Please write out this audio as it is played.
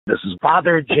This is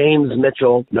Father James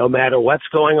Mitchell. No matter what's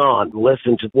going on,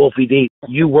 listen to Wolfie D.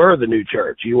 You were the new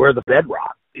church. You were the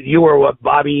bedrock. You were what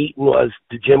Bobby Eaton was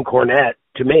to Jim Cornette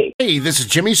to me. Hey, this is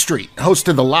Jimmy Street, host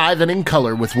of the Live and in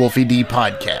Color with Wolfie D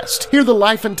podcast. Hear the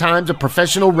life and times of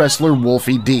professional wrestler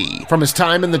Wolfie D. From his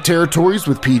time in the territories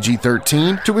with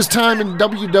PG-13 to his time in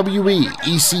WWE,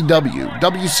 ECW,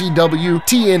 WCW,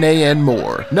 TNA, and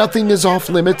more. Nothing is off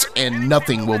limits and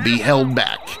nothing will be held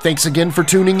back. Thanks again for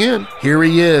tuning in. Here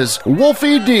he is,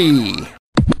 Wolfie D.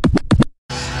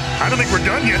 I don't think we're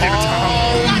done yet here, Tom.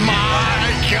 Oh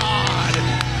my God.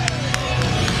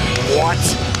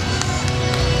 What?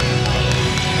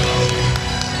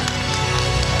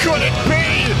 Could it be?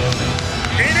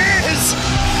 It is!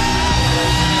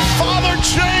 Father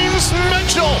James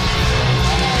Mitchell!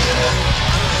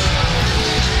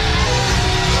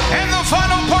 And the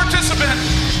final participant,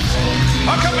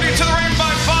 accompanied to the ring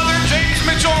by Father James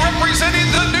Mitchell, representing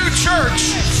the new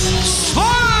church, Slash!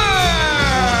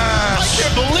 I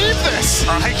can't believe this!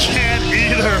 I can't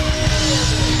either.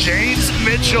 James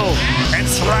Mitchell and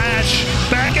Slash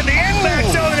back in the Impact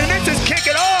Zone, and this is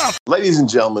kicking off! Ladies and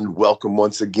gentlemen, welcome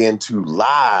once again to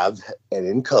Live and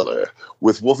in Color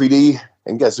with Wolfie D.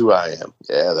 And guess who I am?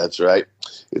 Yeah, that's right.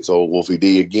 It's old Wolfie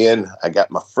D again. I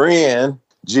got my friend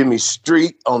Jimmy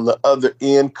Street on the other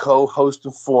end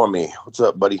co-hosting for me. What's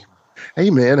up, buddy?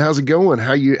 Hey man, how's it going?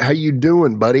 How you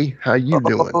doing, buddy? How you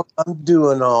doing? I'm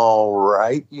doing all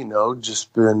right. You know,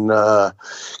 just been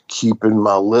keeping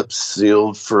my lips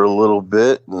sealed for a little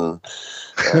bit and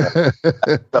a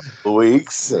couple of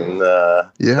weeks, and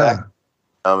yeah,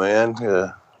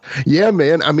 man. Yeah,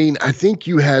 man. I mean, I think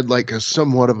you had like a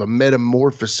somewhat of a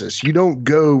metamorphosis. You don't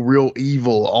go real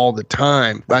evil all the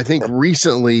time. But I think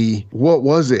recently, what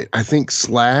was it? I think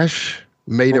Slash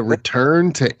made a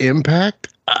return to Impact.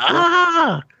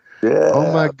 Ah! Yeah.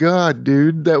 Oh my God,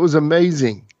 dude. That was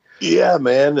amazing. Yeah,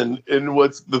 man. And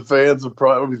what's the fans will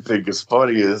probably think is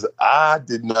funny is I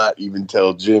did not even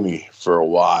tell Jimmy for a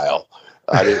while.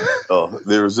 I didn't know.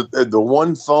 There was the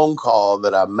one phone call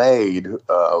that I made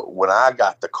when I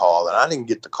got the call, and I didn't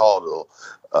get the call till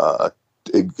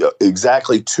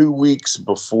exactly 2 weeks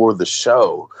before the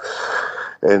show.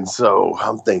 And so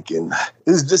I'm thinking,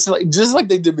 it's just like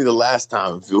they did me the last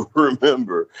time, if you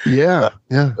remember. Yeah,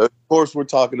 yeah. Of course, we're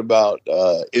talking about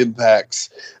Impact's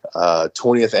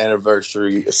 20th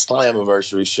anniversary,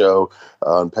 Slammiversary show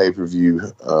on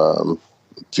pay-per-view a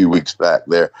few weeks back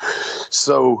there.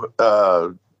 So,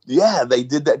 yeah, they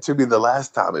did that to me the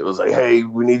last time. It was like, hey,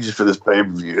 we need you for this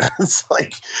pay-per-view. It's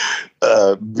like,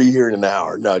 be here in an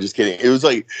hour. No, just kidding. It was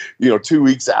like, 2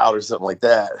 weeks out or something like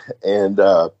that. And,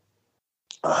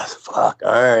 fuck.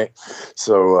 All right.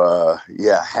 So,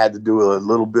 yeah, had to do a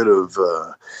little bit of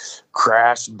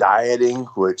crash dieting,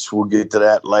 which we'll get to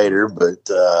that later. But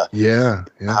yeah.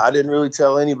 I didn't really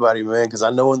tell anybody, man, because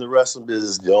I know in the wrestling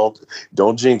business,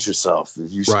 don't jinx yourself.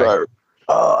 If you start,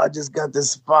 I just got this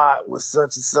spot with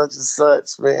such and such and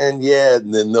such, man. Yeah,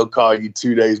 and then they'll call you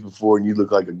 2 days before, and you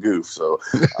look like a goof. So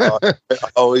I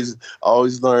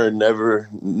always learn never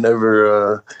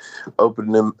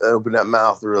open that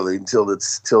mouth really until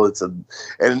it's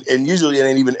and usually it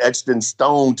ain't even etched in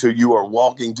stone till you are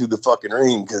walking to the fucking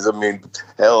ring. Because I mean,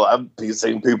 hell, I've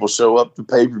seen people show up to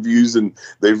pay-per-views and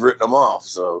they've written them off.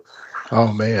 So.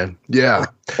 Oh man. Yeah.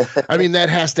 I mean, that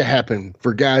has to happen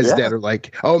for guys that are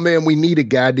like, oh man, we need a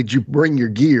guy. Did you bring your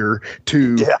gear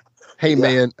to, hey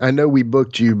man, I know we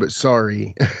booked you, but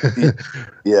sorry.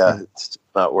 Yeah. It's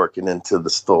not working into the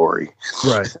story.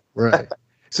 Right.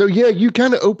 So yeah, you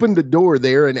kind of opened the door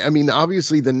there. And I mean,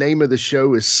 obviously the name of the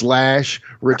show is Slash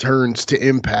Returns to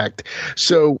Impact.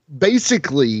 So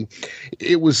basically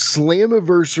it was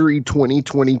Slammiversary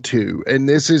 2022, and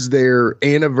this is their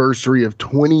anniversary of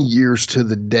 20 years to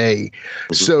the day.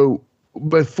 Mm-hmm. So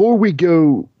before we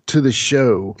go to the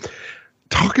show,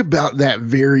 talk about that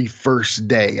very first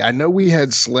day. I know we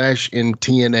had Slash in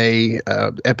TNA,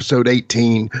 episode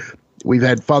 18. We've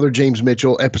had Father James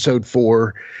Mitchell, episode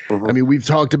 4. Mm-hmm. I mean, we've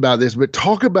talked about this, but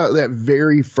talk about that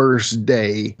very first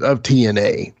day of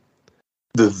TNA.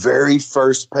 The very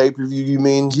first pay-per-view, you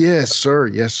mean? Yes, sir.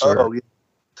 Yes, sir. Oh, yeah.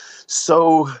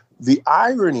 So the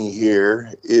irony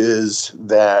here is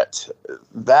that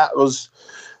I was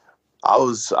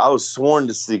sworn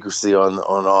to secrecy on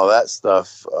all that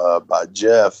stuff by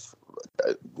Jeff.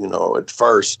 At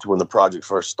first when the project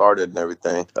first started and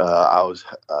everything, I was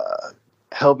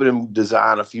helping him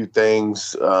design a few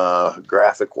things,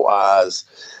 graphic wise,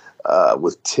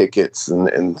 with tickets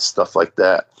and stuff like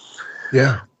that.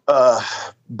 Yeah.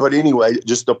 But anyway,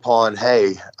 just upon,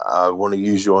 hey, I want to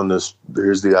use you on this.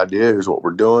 Here's the idea. Here's what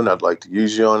we're doing. I'd like to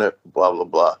use you on it, blah, blah,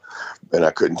 blah. And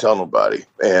I couldn't tell nobody.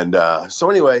 And so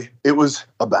anyway, it was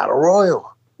a battle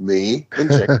royal. Me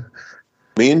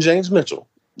and James Mitchell.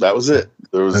 That was it.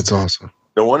 That's awesome.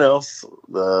 No one else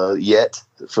yet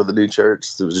for the new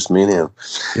church. It was just me and him.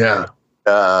 Yeah.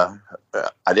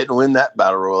 I didn't win that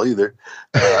battle royal either.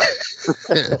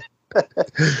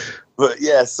 But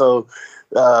yeah, so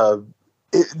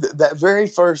that very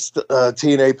first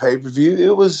TNA pay-per-view,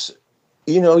 it was,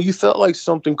 you felt like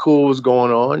something cool was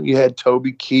going on. You had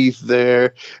Toby Keith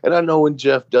there, and I know when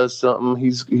Jeff does something,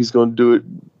 he's going to do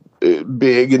it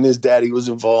big, and his daddy was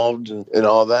involved and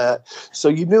all that. So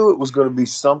you knew it was going to be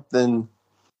something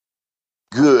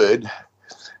good.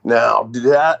 Now, did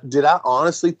I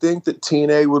honestly think that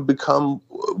TNA would become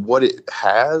what it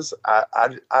has?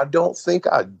 I don't think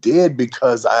I did,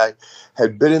 because I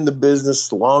had been in the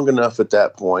business long enough at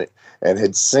that point and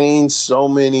had seen so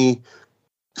many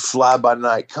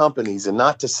fly-by-night companies, and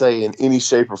not to say in any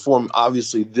shape or form,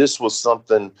 obviously this was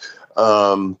something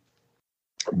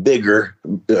bigger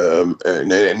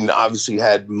and obviously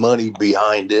had money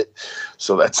behind it,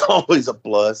 so that's always a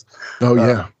plus. Oh,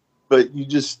 yeah. But you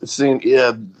just seen,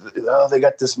 they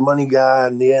got this money guy,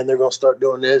 and they're going to start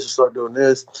doing this,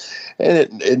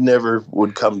 and it never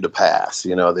would come to pass.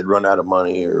 They'd run out of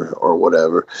money or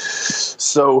whatever.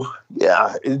 So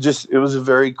yeah, it was a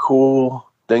very cool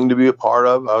thing to be a part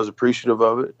of. I was appreciative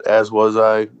of it, as was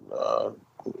I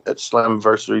at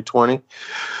Slammiversary 20.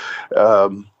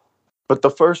 But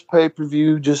the first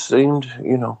pay-per-view just seemed,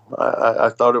 I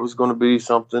thought it was going to be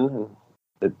something,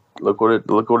 and look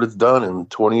what it's done. And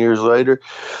 20 years later,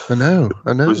 I know.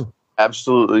 It was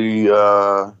absolutely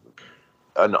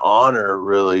an honor,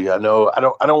 really. I know I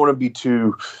don't want to be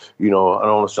too, I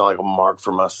don't want to sound like a mark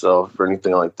for myself or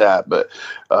anything like that, but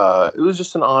it was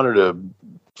just an honor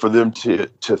for them to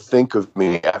think of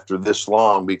me after this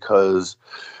long, because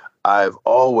I've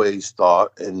always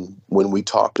thought, and when we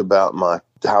talked about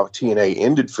how TNA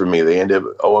ended for me, they ended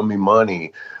up owing me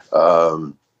money.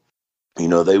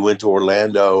 They went to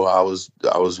Orlando. I was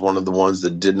one of the ones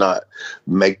that did not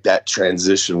make that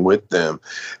transition with them.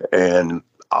 And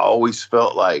I always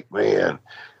felt like, man,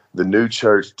 the new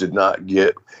church did not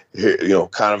get,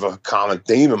 kind of a common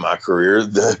theme in my career,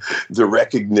 the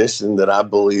recognition that I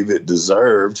believe it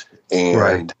deserved.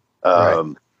 And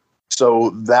right. So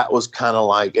that was kind of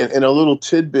like, and a little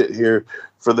tidbit here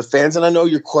for the fans. And I know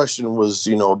your question was,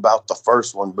 about the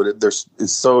first one, but it's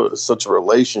such a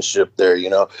relationship there,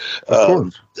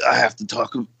 I have to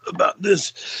talk about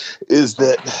this, is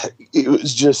that it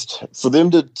was just for them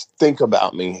to think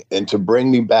about me and to bring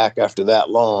me back after that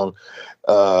long.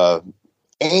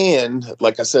 And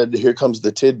like I said, here comes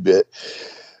the tidbit.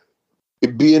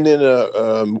 Being in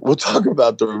we'll talk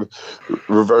about the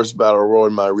reverse battle royal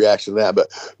and my reaction to that,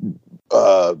 but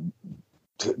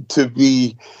to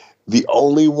be the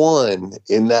only one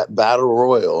in that battle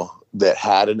royal that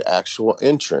had an actual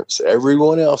entrance.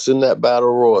 Everyone else in that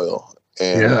battle royal,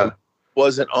 and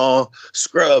wasn't all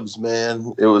scrubs,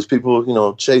 man. It was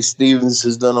people, Chase Stevens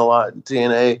has done a lot in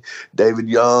TNA, David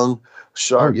Young,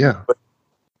 Sharp,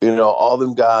 all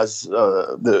them guys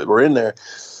that were in there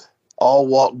all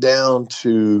walked down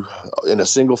in a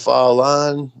single file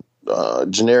line,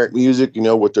 generic music,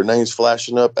 with their names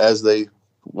flashing up as they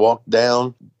walked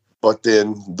down. But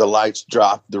then the lights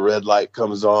drop, the red light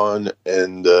comes on,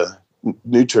 and the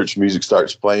new church music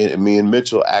starts playing, and me and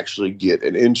Mitchell actually get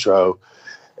an intro,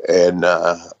 and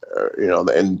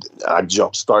and I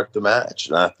jumpstart the match.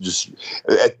 And I just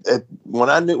when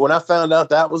I found out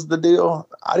that was the deal,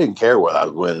 I didn't care whether I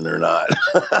was winning or not.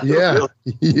 Yeah,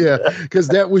 because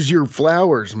that was your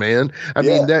flowers, man. I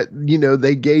mean, that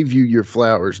they gave you your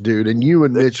flowers, dude, and you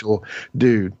and Mitchell,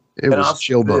 dude, it was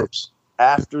chill bumps.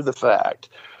 After the fact,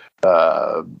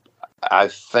 I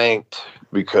thanked,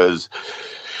 because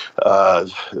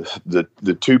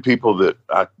the two people that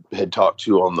I had talked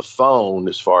to on the phone,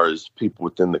 as far as people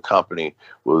within the company,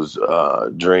 was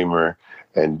Dreamer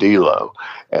and D'Lo,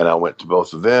 and I went to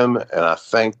both of them and I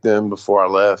thanked them before I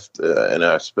left, and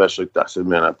I said,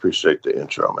 man, I appreciate the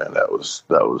intro, man. That was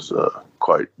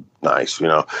quite nice,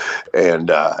 and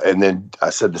then I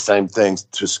said the same thing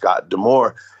to Scott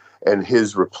D'Amore, and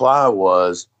his reply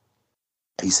was,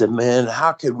 he said, man,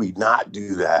 how could we not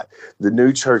do that? The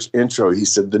new church intro, he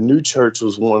said, the new church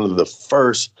was one of the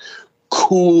first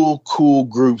cool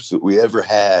groups that we ever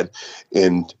had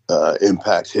in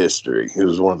Impact history. It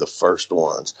was one of the first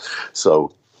ones.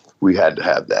 So we had to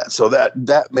have that. So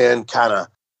that man kind of,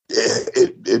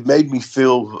 it made me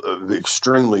feel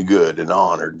extremely good and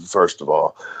honored, first of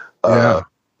all.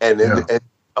 And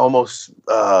almost,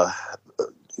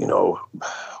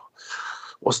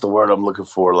 what's the word I'm looking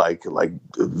for?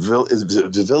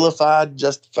 Is vilified,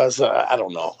 justified? I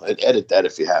don't know. Edit that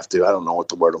if you have to. I don't know what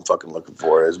the word I'm fucking looking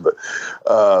for is, but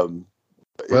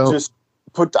it just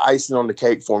put the icing on the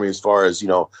cake for me as far as,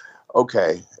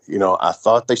 okay, I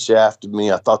thought they shafted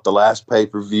me. I thought the last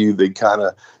pay-per-view, they kind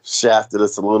of shafted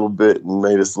us a little bit and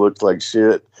made us look like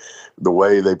shit the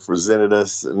way they presented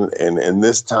us. And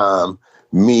this time,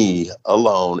 me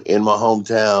alone in my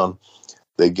hometown,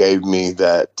 they gave me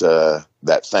that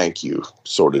thank you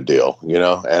sort of deal,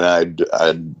 and I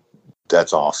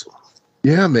that's awesome.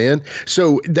 Yeah, man.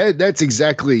 So that's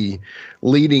exactly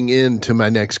leading into my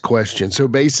next question. So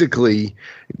basically,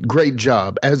 great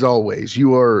job as always.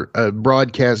 You are a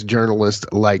broadcast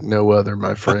journalist like no other,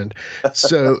 my friend.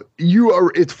 So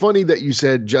it's funny that you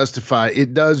said justify.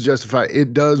 It does justify.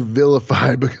 It does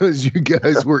vilify because you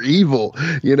guys were evil,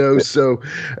 so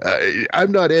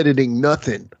I'm not editing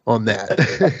nothing on that.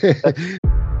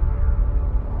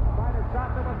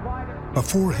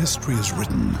 Before history is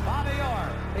written,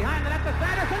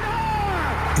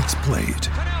 it's played.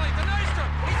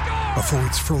 Before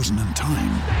it's frozen in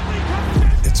time,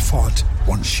 it's fought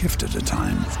one shift at a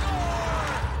time.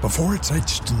 Before it's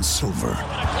etched in silver,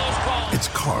 it's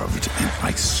carved in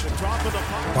ice.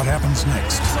 What happens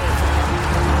next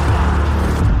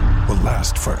will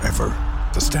last forever.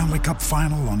 The Stanley Cup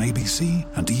Final on ABC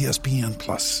and ESPN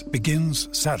Plus begins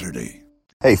Saturday.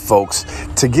 Hey folks,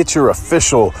 to get your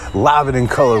official Live It in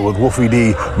Color with Wolfie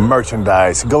D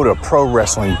merchandise, go to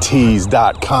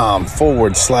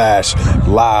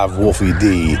ProWrestlingTees.com/Live Wolfie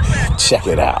D. Check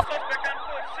it out.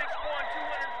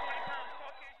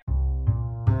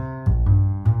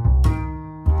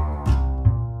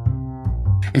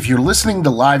 If you're listening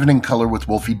to Live and in Color with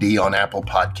Wolfie D on Apple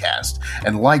Podcast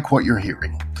and like what you're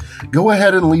hearing, go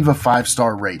ahead and leave a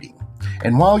 5-star rating.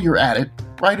 And while you're at it,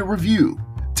 write a review.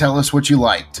 Tell us what you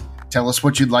liked. Tell us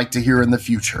what you'd like to hear in the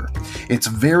future. It's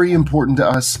very important to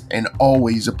us and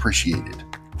always appreciated.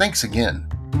 Thanks again.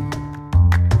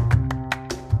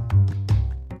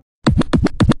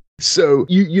 So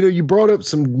you brought up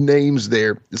some names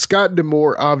there. Scott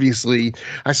D'Amore, obviously,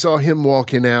 I saw him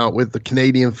walking out with the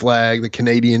Canadian flag, the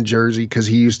Canadian jersey, because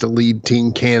he used to lead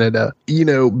Team Canada.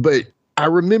 But I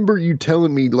remember you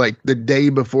telling me like the day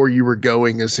before you were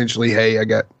going, essentially, hey,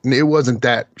 it wasn't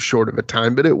that short of a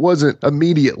time, but it wasn't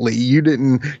immediately. You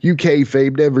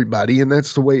kayfabed everybody, and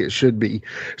that's the way it should be.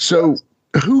 So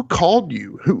who called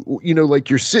you? Who, like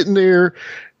you're sitting there,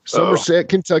 Somerset,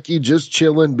 Kentucky, just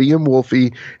chilling, being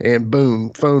Wolfie, and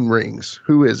boom, phone rings.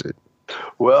 Who is it?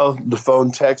 Well, the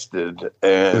phone texted,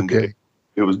 and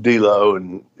it was D'Lo,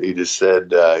 and he just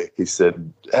said,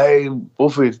 hey,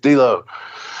 Wolfie, it's D'Lo.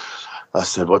 I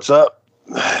said, what's up?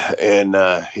 And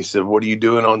he said, what are you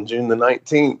doing on June the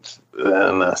 19th?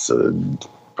 And I said,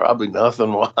 probably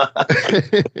nothing. Why?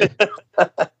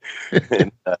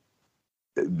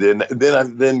 And then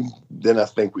I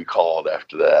think we called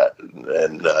after that,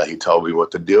 and he told me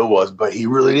what the deal was, but he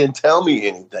really didn't tell me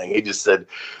anything. He just said,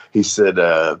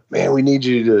 man, we need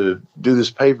you to do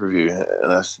this pay-per-view.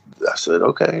 And I said,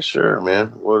 okay, sure, man.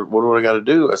 What do I got to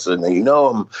do? I said, now,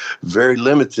 I'm very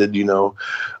limited,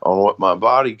 on what my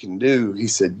body can do. He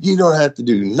said, you don't have to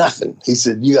do nothing. He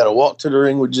said, you got to walk to the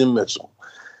ring with Jim Mitchell.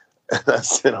 And I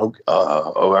said, okay,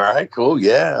 all right, cool.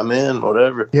 Yeah, I'm in,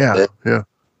 whatever. Yeah.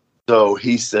 So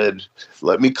he said,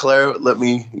 let me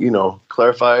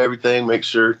clarify everything, make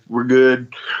sure we're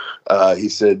good. He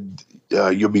said,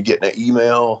 you'll be getting an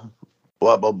email,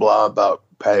 blah, blah, blah, about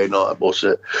pay and all that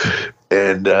bullshit.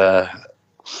 And I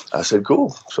said,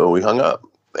 cool. So we hung up.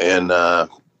 And a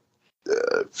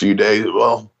few days,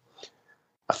 I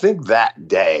think that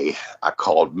day I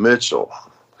called Mitchell.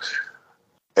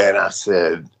 And I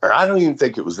said, or I don't even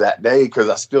think it was that day because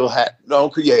I still had, it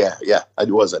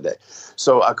was that day.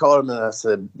 So I called him and I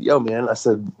said, yo, man, I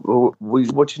said,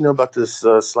 what you know about this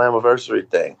Slammiversary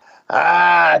thing?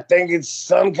 I think it's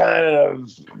some kind of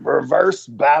reverse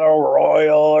battle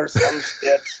royal or some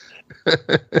shit.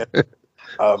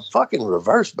 Fucking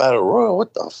reverse battle royal?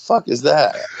 What the fuck is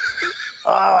that?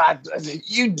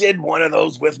 You did one of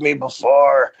those with me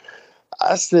before.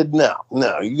 I said, no,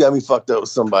 you got me fucked up with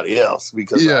somebody else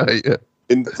because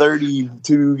in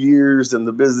 32 years in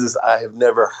the business, I have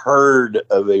never heard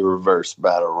of a reverse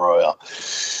battle royal.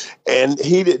 And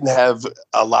he didn't have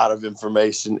a lot of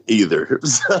information either.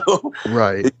 So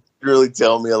right. He didn't really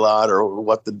tell me a lot or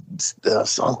what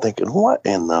so I'm thinking, what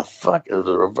in the fuck is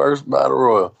a reverse battle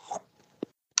royal?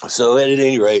 So at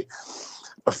any rate,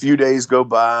 a few days go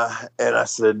by and I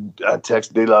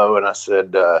text D'Lo and I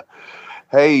said,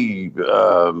 hey,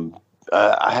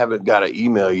 I haven't got an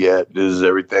email yet. Is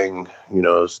everything,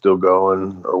 still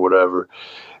going or whatever?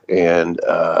 And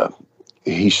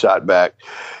he shot back,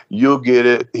 "You'll get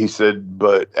it." He said,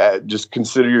 "But just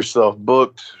consider yourself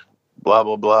booked, blah,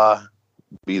 blah, blah.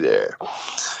 Be there."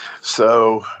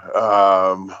 So,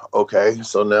 okay.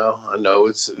 So now I know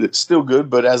it's still good,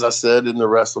 but as I said, in the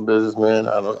wrestling business, man,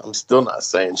 I'm still not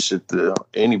saying shit to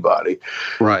anybody.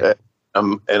 Right.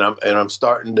 I'm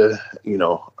starting to,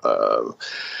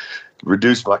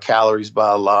 reduce my calories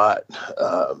by a lot.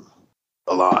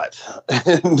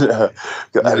 And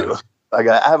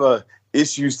I have a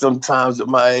issue sometimes at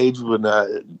my age when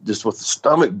just with the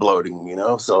stomach bloating,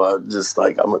 so I just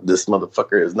this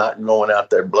motherfucker is not going out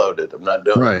there bloated. I'm not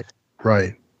doing it.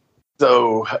 Right.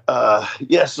 So,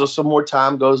 so some more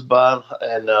time goes by,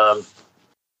 and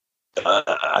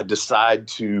I decide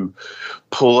to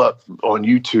pull up on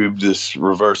YouTube this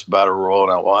reverse battle royal,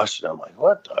 and I watched it. I'm like,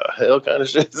 what the hell kind of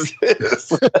shit is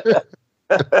this?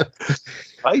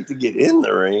 Fight to get in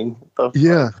the ring.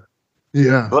 Yeah.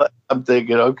 But I'm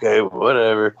thinking, okay,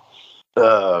 whatever.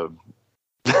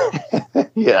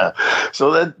 Yeah.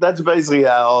 So that's basically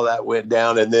how all that went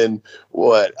down. And then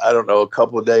a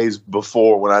couple of days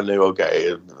before, when I knew,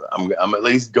 okay, I'm at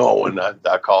least going,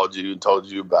 I called you and told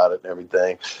you about it and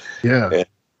everything. Yeah.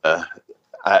 And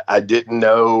I didn't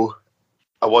know,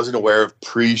 I wasn't aware of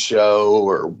pre-show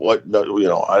or what,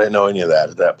 I didn't know any of that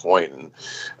at that point. And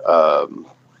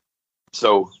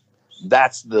so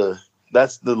that's the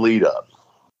lead up.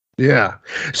 Yeah.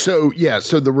 So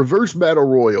the reverse battle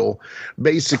royal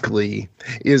basically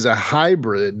is a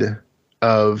hybrid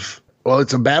of,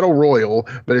 it's a battle royal,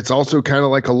 but it's also kind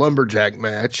of like a lumberjack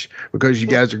match because you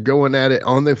guys are going at it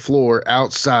on the floor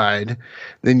outside.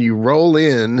 Then you roll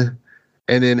in,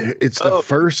 and then it's the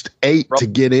first 8 to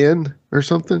get in or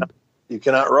something. You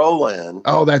cannot roll in.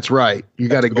 Oh, that's right. You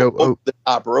got to go the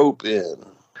top rope in.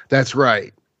 That's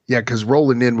right. Yeah, because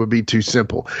rolling in would be too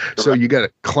simple. So you got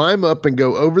to climb up and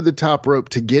go over the top rope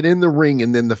to get in the ring,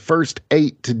 and then the first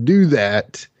 8 to do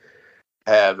that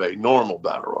have a normal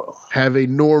battle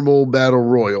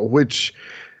royal. Which,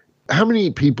 how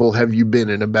many people have you been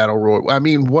in a battle royal? I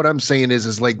mean, what I'm saying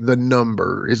is like the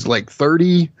number is like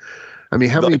 30. I mean,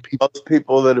 how many people? Most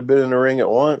people that have been in the ring at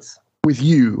once with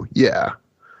you? Yeah.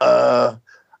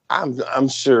 I'm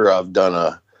sure I've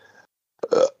done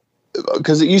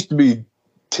because it used to be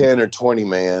 10 or 20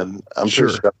 man. I'm sure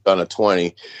I've done a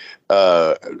 20.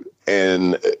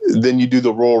 And then you do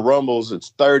the Royal Rumbles, it's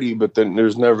 30, but then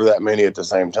there's never that many at the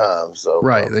same time. So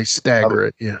they stagger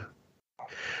it. Yeah.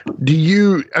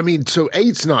 So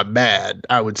 8's not bad,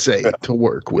 I would say, to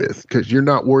work with, because you're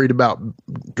not worried about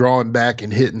drawing back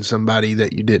and hitting somebody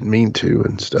that you didn't mean to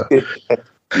and stuff.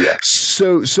 Yeah.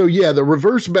 So the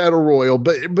reverse battle royal,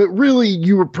 but really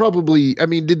you were probably,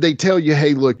 did they tell you,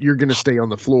 hey, look, you're going to stay on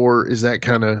the floor? Is that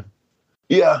kind of?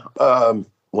 Yeah.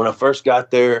 When I first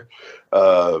got there,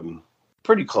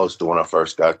 pretty close to when I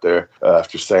first got there,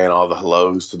 after saying all the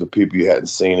hellos to the people you hadn't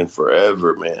seen in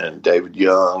forever, man, David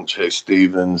Young, Chase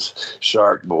Stevens,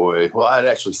 Shark Boy. Well, I'd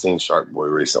actually seen Shark Boy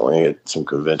recently at some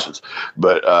conventions,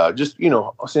 but just,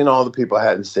 seeing all the people I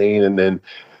hadn't seen, and then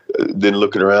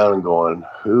looking around and going,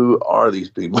 who are these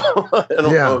people? I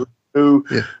don't know who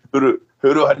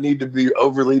do I need to be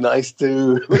overly nice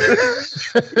to?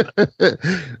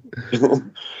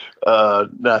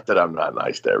 Not that I'm not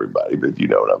nice to everybody, but you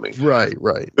know what I mean. Right.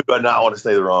 Do I not want to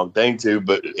say the wrong thing to?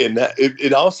 But in that,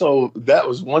 it also, that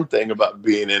was one thing about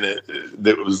being in it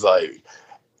that was like,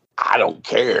 I don't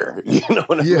care. You know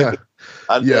what I mean?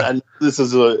 I this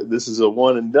is a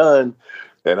one and done.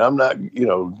 And I'm not,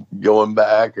 going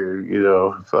back or,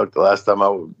 the last time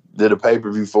I did a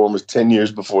pay-per-view for him was 10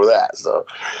 years before that. So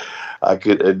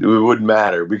it wouldn't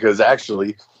matter, because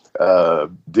actually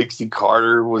Dixie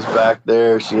Carter was back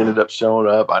there. She ended up showing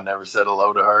up. I never said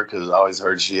hello to her because I always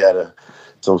heard she had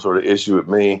some sort of issue with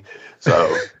me.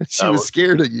 So she was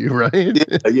scared of you, right?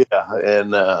 Yeah.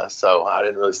 And so I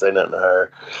didn't really say nothing to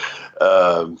her.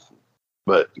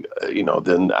 But,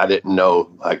 then I didn't know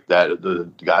like that. The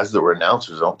guys that were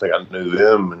announcers, I don't think I knew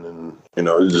them. And then, it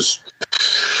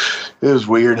was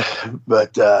weird.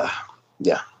 But,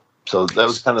 yeah. So that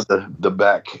was kind of the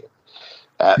back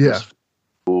atmosphere.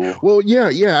 Yeah. Well,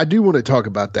 yeah. I do want to talk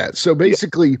about that. So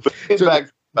basically. Back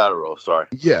to Battle Royal, sorry.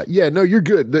 Yeah. No, you're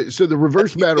good. So the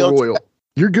reverse Battle Royal.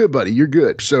 You're good, buddy. You're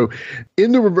good. So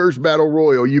in the reverse Battle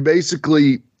Royal, you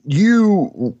basically.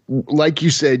 Like you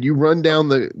said, you run down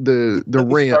the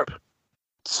ramp.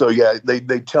 So yeah, they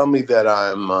tell me that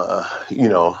I'm,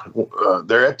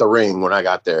 they're at the ring when I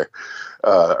got there,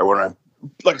 or when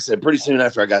like I said, pretty soon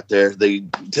after I got there, they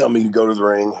tell me to go to the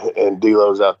ring, and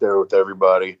D'Lo's out there with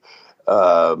everybody.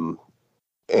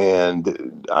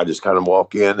 And I just kind of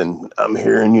walk in, and I'm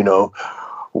hearing, you know,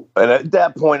 and at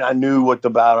that point I knew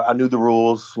I knew the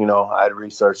rules, you know, I had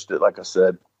researched it, like I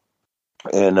said.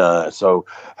 And so,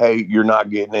 hey, you're not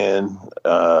getting in.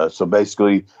 So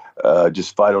basically,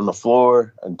 just fight on the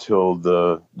floor until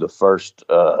the first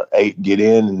 8 get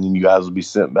in, and then you guys will be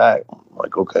sent back. I'm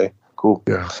like, okay, cool.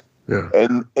 Yeah.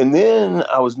 And then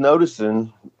I was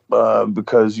noticing,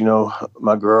 because, you know,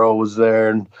 my girl was there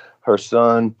and her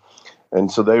son, and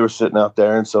so they were sitting out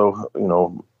there. And so, you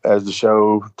know, as the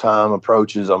show time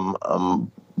approaches, I'm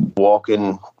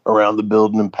walking around the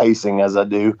building and pacing as I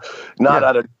do. Not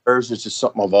out of nerves, it's just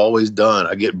something I've always done.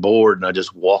 I get bored and I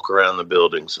just walk around the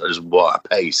building. So I just walk,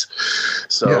 pace.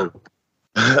 So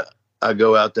I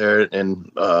go out there and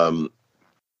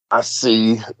I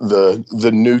see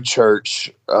the new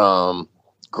church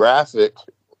graphic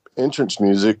entrance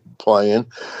music playing.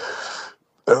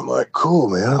 And I'm like, cool,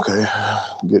 man. Okay.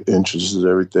 Get interested in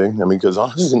everything. I mean, because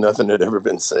honestly, nothing had ever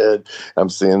been said. I'm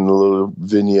seeing the little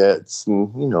vignettes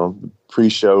and, you know,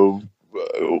 pre-show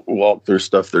walkthrough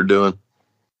stuff they're doing.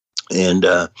 And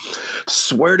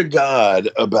swear to God,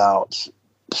 about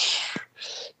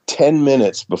 10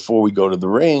 minutes before we go to the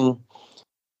ring,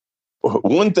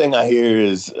 one thing I hear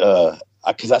is,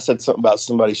 because I said something about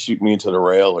somebody shooting me into the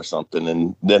rail or something,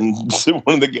 and then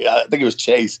one of the guys, I think it was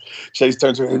Chase. Chase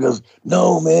turns around and goes,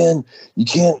 "No, man, you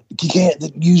can't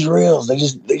use rails. They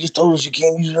just told us you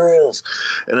can't use rails."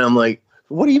 And I'm like,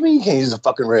 "What do you mean you can't use the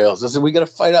fucking rails?" I said, "We got to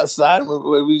fight outside.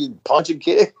 We punch and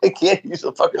kick. They can't use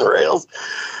the fucking rails."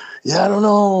 Yeah, I don't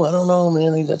know,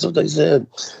 man. That's what they said.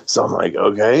 So I'm like,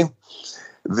 okay.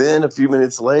 Then a few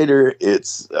minutes later,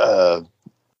 it's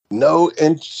no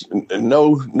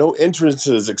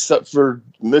entrances except for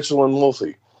Mitchell and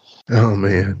Wolfie. Oh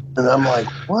man! And I'm like,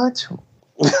 what?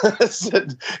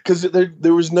 Because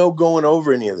there was no going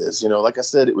over any of this. You know, like I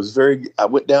said, it was I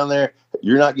went down there.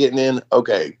 You're not getting in.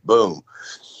 Okay, boom.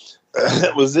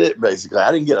 That was it. Basically,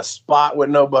 I didn't get a spot with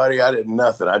nobody. I did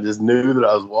nothing. I just knew that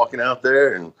I was walking out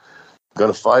there and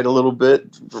gonna fight a little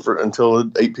bit until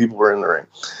 8 people were in the ring.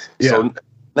 Yeah. So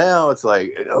now it's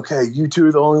like, okay, you two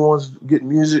are the only ones getting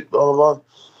music, blah, blah, blah.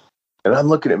 And I'm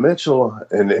looking at Mitchell,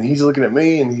 and he's looking at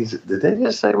me, and he's, did they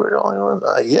just say we're the only ones?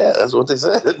 Yeah, that's what they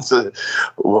said. So,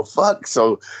 well, fuck.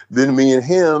 So then me and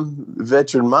him,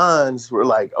 veteran minds, were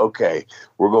like, okay,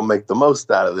 we're going to make the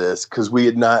most out of this, because we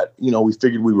had not, you know, we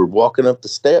figured we were walking up the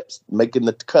steps, making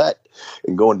the cut,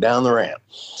 and going down the ramp.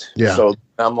 Yeah. So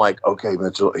I'm like, okay,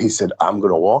 Mitchell. He said, I'm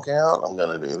going to walk out. I'm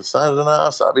going to do the sign of the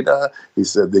knife, sabida. He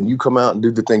said, then you come out and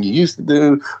do the thing you used to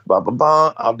do. Blah, blah,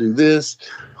 blah. I'll do this.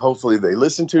 Hopefully they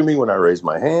listen to me when I raise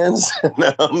my hands.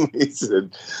 He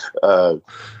said,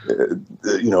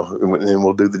 you know, and then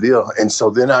we'll do the deal. And so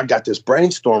then I got this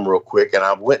brainstorm real quick, and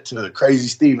I went to the Crazy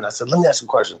Steve, and I said, let me ask you a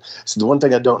question. So the one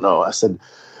thing I don't know, I said,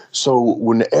 so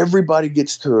when everybody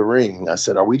gets to the ring, I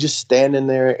said, are we just standing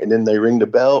there and then they ring the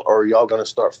bell, or are y'all going to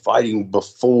start fighting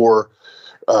before,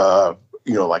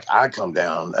 you know, like I come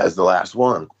down as the last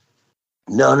one?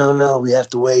 No, we have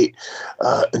to wait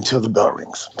until the bell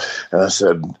rings. And I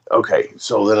said, okay.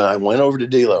 So then I went over to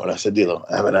D'Lo, and I said, D'Lo,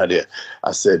 I have an idea.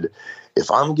 I said, if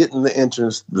I'm getting the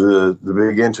entrance, the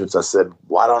big entrance, I said,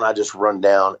 why don't I just run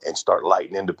down and start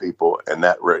lighting into people, and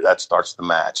that starts the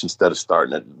match instead of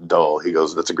starting it dull. He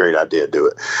goes, that's a great idea, do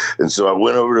it. And so I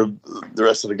went over to the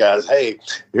rest of the guys, hey,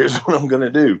 here's what I'm going to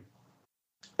do.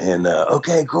 And,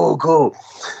 okay, cool.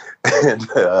 And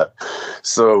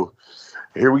so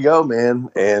here we go, man.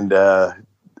 And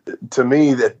to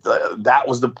me, that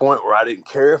was the point where I didn't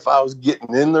care if I was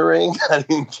getting in the ring. I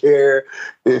didn't care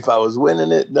if I was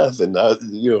winning it. Nothing.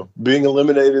 You know, being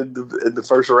eliminated in the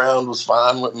first round was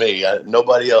fine with me.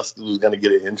 Nobody else was going to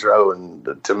get an intro,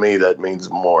 and to me, that means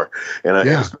more. And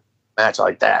a match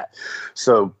like that.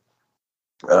 So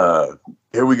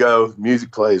here we go.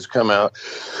 Music plays, come out.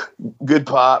 Good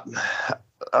pop.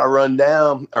 I run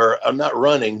down, or I'm not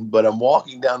running, but I'm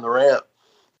walking down the ramp.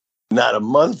 Not a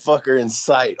motherfucker in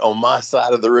sight on my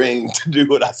side of the ring to do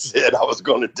what I said I was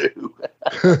going to do.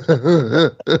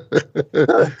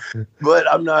 But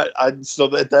I'm not.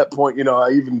 So at that point, you know,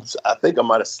 I think I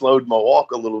might have slowed my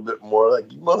walk a little bit more.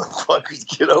 Like, you motherfuckers,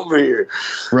 get over here.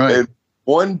 Right. And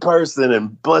one person,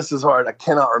 and bless his heart, I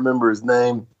cannot remember his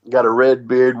name, got a red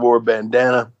beard, wore a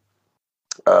bandana.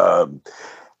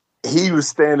 He was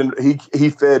standing,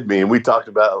 he fed me, and we talked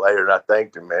about it later, and I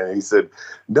thanked him, man. He said,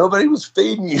 nobody was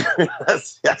feeding you.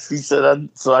 He said,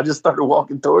 so I just started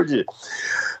walking towards you.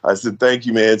 I said, thank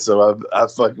you, man. So I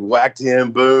fucking whacked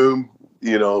him, boom.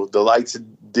 You know, the lights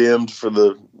had dimmed for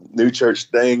the new church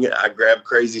thing. I grabbed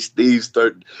Crazy Steve,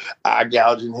 started eye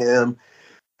gouging him.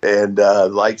 And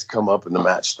lights come up and the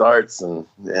match starts. And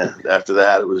yeah, after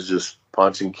that, it was just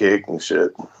punch and kick and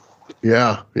shit.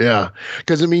 Yeah, yeah.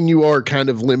 Because, I mean, you are kind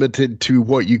of limited to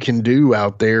what you can do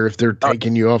out there if they're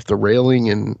taking you off the railing.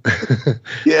 And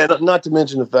yeah, not to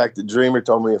mention the fact that Dreamer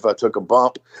told me if I took a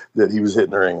bump that he was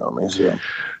hitting the ring on me.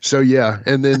 So yeah.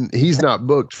 And then he's not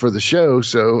booked for the show,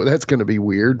 so that's going to be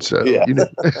weird. So, yeah. you know.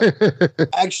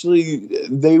 Actually,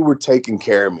 they were taking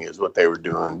care of me is what they were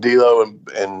doing. D'Lo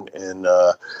and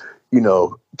you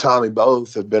know, Tommy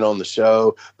both have been on the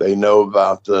show. They know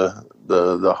about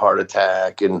the heart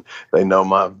attack and they know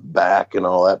my back and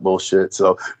all that bullshit.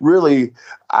 So really,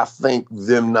 I think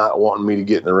them not wanting me to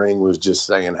get in the ring was just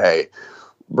saying, hey,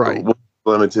 right, we're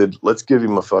limited. Let's give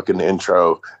him a fucking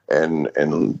intro and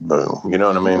boom. You know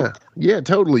what I mean? Yeah,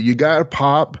 totally. You got to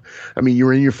pop. I mean,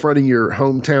 you're in front of your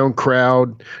hometown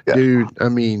crowd, dude. I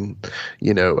mean,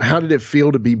 you know, how did it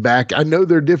feel to be back? I know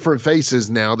they're different faces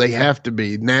now. They have to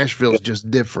be. Nashville's just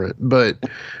different, but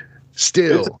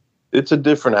still. It's a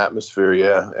different atmosphere,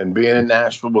 yeah. And being in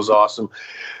Nashville was awesome.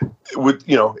 It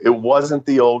wasn't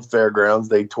the old fairgrounds.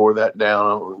 They tore that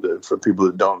down. For people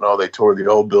that don't know, they tore the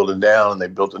old building down and they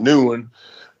built a new one,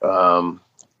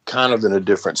 kind of in a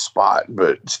different spot,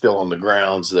 but still on the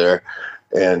grounds there.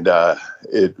 And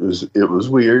it was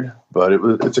weird, but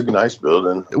it's a nice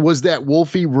building. Was that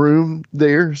Wolfie room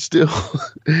there still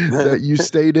that you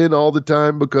stayed in all the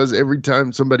time? Because every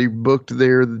time somebody booked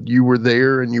there, you were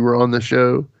there and you were on the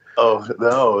show. Oh,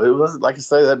 no, it was, like I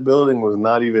say, that building was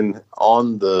not even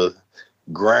on the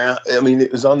ground. I mean,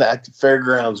 it was on the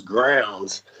fairgrounds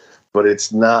grounds, but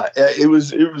it's not. It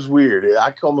was weird.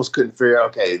 I almost couldn't figure out,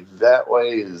 okay, that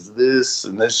way is this,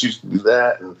 and this used to be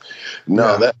that. And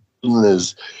no, that building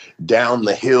is down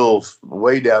the hill,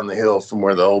 way down the hill from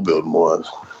where the old building was.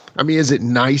 I mean, is it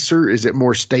nicer? Is it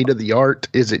more state of the art?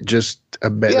 Is it just a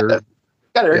better? Yeah,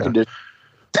 got air conditioning.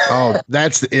 Oh,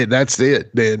 that's it. That's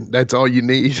it, man. That's all you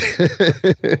need.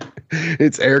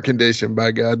 It's air conditioned,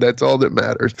 by God. That's all that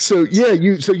matters. So yeah,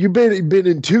 you've been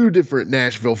in two different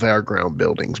Nashville Fairground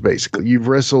buildings, basically. You've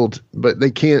wrestled, but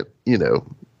they can't,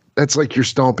 that's like your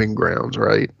stomping grounds,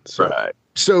 right? Right.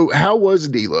 So how was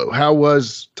D'Lo? How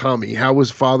was Tommy? How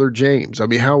was Father James? I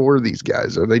mean, how were these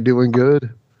guys? Are they doing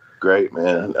good? Great,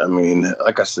 man. I mean,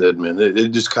 like I said, man, it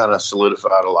just kind of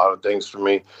solidified a lot of things for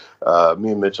me.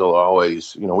 Me and Mitchell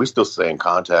always, we still stay in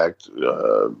contact.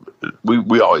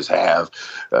 We always have,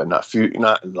 not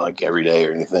like every day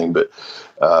or anything, but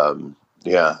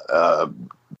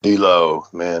D'Lo,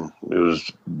 man, it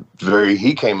was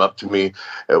he came up to me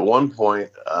at one point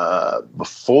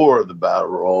before the battle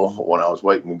roll when I was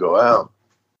waiting to go out.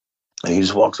 And he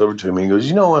just walks over to me and goes,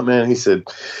 you know what, man? He said,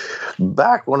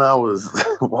 back when I was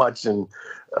watching,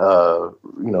 as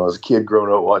a kid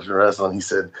growing up watching wrestling, he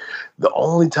said, the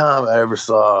only time I ever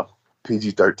saw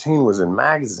PG-13 was in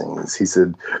magazines. He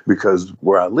said, because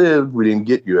where I lived, we didn't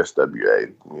get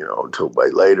USWA, until way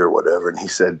later or whatever. And he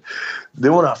said,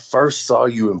 then when I first saw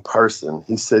you in person,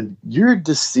 he said, you're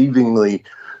deceivingly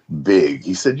big.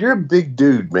 He said, you're a big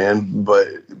dude, man, but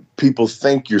people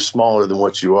think you're smaller than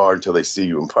what you are until they see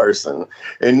you in person.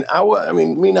 And I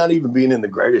mean, me not even being in the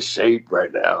greatest shape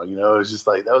right now, it's just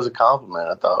like, that was a compliment.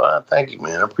 I thought, thank you,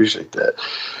 man. I appreciate that.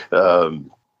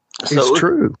 It's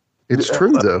true. It's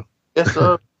true though. Yes,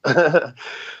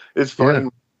 it's funny.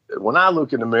 Yeah. When I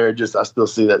look in the mirror, I still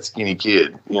see that skinny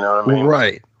kid. You know what I mean?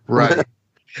 Right.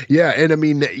 Yeah. And I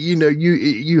mean,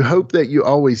 you hope that you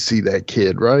always see that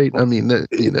kid, right? I mean,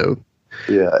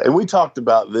 Yeah. And we talked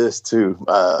about this too.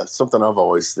 Something I've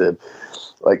always said,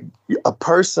 like a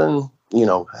person,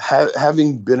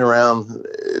 having been around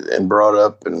and brought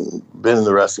up and been in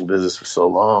the wrestling business for so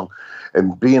long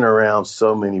and being around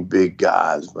so many big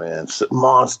guys, man,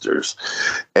 monsters.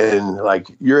 And like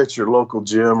you're at your local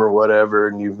gym or whatever,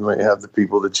 and you may have the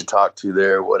people that you talk to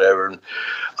there or whatever. And,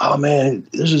 oh man,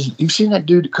 you've seen that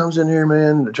dude that comes in here,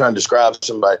 man, they're trying to describe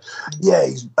somebody. Yeah,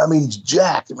 he's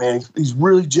jacked, man. He's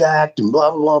really jacked and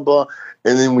blah, blah, blah, blah.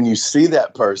 And then when you see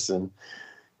that person,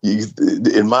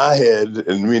 in my head,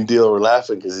 and me and D'Lo were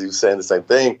laughing because he was saying the same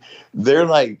thing, they're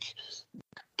like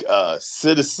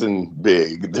citizen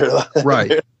big. They're like,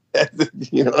 right.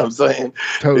 You know what I'm saying?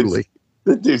 Totally.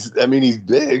 He's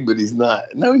big, but he's not.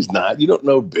 No, he's not. You don't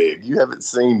know big. You haven't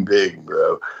seen big,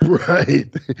 bro. Right.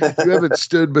 You haven't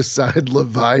stood beside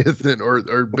Leviathan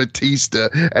or Batista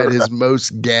at his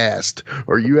most gassed,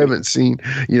 or you haven't seen,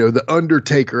 the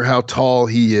Undertaker, how tall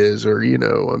he is, or,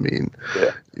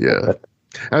 yeah.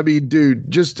 I mean,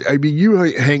 dude, you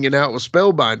hanging out with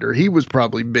Spellbinder, he was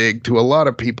probably big to a lot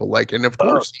of people. And of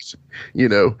course, he's,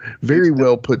 very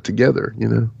well put together,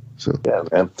 So yeah,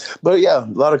 man. But yeah,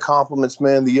 a lot of compliments,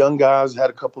 man. The young guys,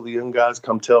 had a couple of the young guys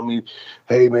come tell me,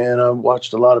 hey, man, I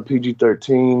watched a lot of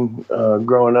PG-13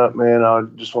 growing up, man. I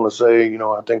just want to say,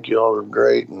 I think you all are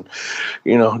great. And,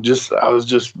 I was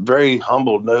just very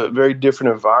humbled, a very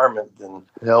different environment than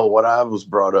what I was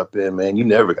brought up in, man. You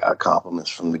never got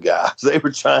compliments from the guys. They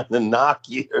were trying to knock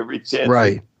you every chance.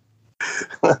 Right.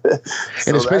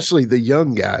 And especially the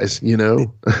young guys, Yeah,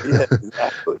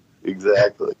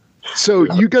 exactly. So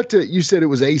you said it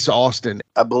was Ace Austin.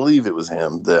 I believe it was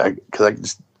him, because I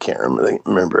just can't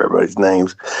remember everybody's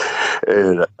names.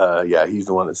 And he's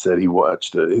the one that said he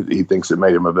watched it. He thinks it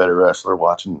made him a better wrestler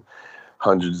watching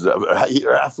hundreds of,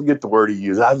 I forget the word he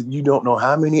used. You don't know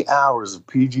how many hours of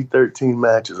PG-13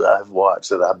 matches I've watched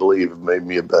that I believe have made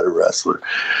me a better wrestler.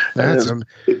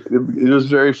 It was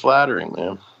very flattering,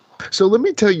 man. So let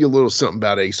me tell you a little something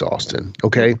about Ace Austin,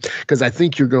 okay? Because I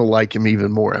think you're going to like him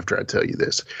even more after I tell you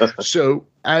this. So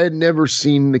I had never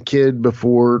seen the kid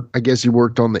before. I guess he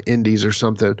worked on the indies or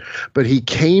something. But he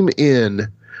came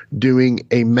in doing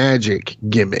a magic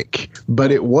gimmick.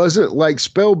 But it wasn't like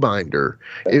Spellbinder.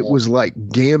 It was like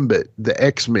Gambit, the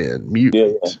X-Men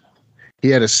mutant. Yeah. He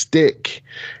had a stick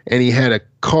and he had a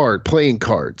card, playing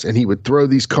cards, and he would throw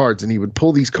these cards and he would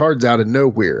pull these cards out of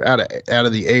nowhere, out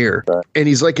of the air. Right. And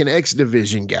he's like an X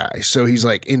Division guy. So he's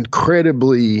like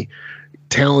incredibly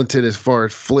talented as far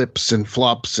as flips and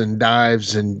flops and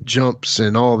dives and jumps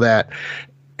and all that.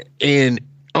 And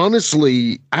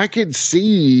honestly, I could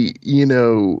see,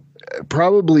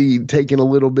 probably taking a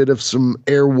little bit of some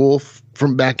Airwolf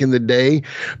from back in the day,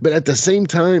 but at the same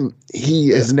time,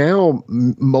 he is now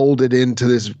molded into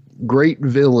this great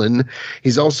villain.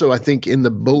 He's also, I think, in the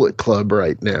Bullet Club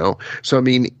right now. So, I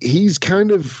mean, he's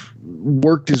kind of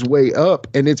worked his way up,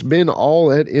 and it's been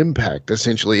all at Impact,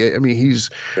 essentially. I mean, he's,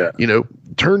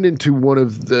 turned into one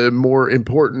of the more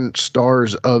important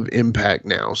stars of Impact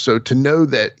now. So to know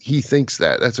that he thinks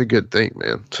that's a good thing,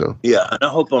 man. So yeah, and I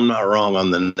hope I'm not wrong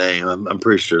on the name. I'm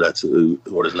pretty sure that's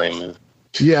what his name is.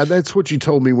 Yeah, that's what you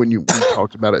told me when we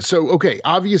talked about it. So, okay,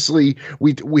 obviously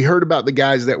we heard about the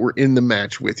guys that were in the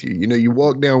match with you. You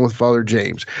walked down with Father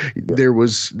James. There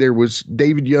was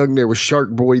David Young, there was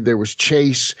Shark Boy, there was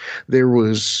Chase, there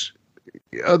was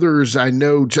others I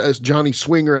know, Johnny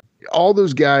Swinger, all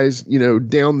those guys,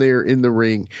 down there in the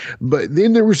ring. But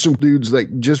then there were some dudes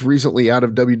like just recently out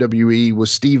of WWE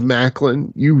was Steve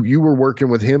Macklin. You were working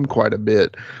with him quite a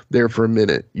bit there for a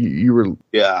minute. You were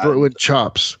throwing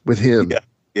chops with him.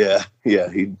 Yeah.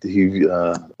 He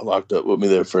locked up with me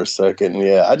there for a second.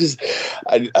 Yeah,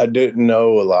 I didn't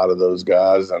know a lot of those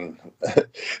guys, and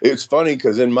it's funny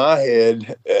because in my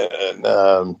head,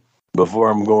 and before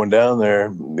I'm going down there,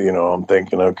 I'm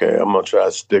thinking, okay, I'm going to try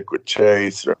to stick with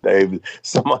Chase or David.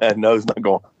 Somebody I know is not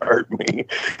going to hurt me.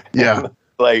 Yeah.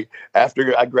 Like,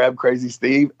 after I grabbed Crazy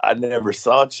Steve, I never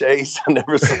saw Chase. I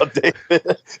never saw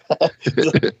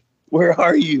David. Where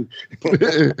are you?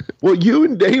 Well, you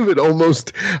and David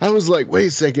almost, I was like, wait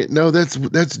a second. No, that's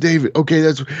David. Okay,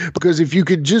 that's because if you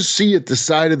could just see at the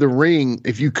side of the ring,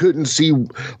 if you couldn't see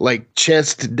like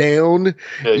chest down,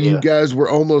 you guys were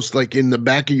almost like in the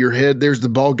back of your head. There's the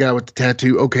bald guy with the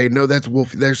tattoo. Okay, no, that's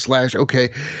Wolf. There's Slash. Okay.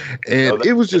 And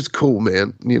it was just cool,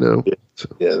 man,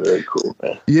 Yeah, very cool,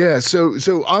 man. Yeah,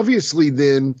 so obviously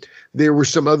then there were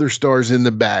some other stars in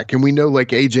the back, and we know like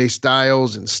AJ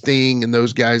Styles and Sting and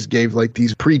those guys gave like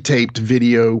these pre-taped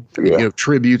video,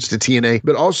 tributes to TNA.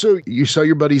 But also you saw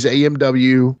your buddies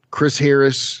AMW, Chris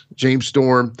Harris, James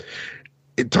Storm.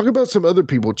 Talk about some other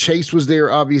people. Chase was there,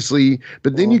 obviously,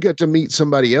 but then you got to meet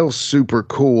somebody else super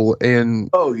cool. And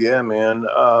oh yeah, man.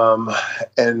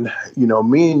 And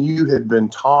me and you had been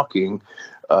talking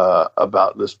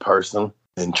about this person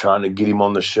and trying to get him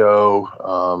on the show.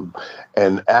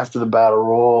 And after the Battle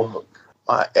Royal,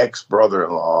 my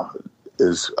ex-brother-in-law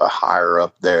is a higher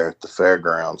up there at the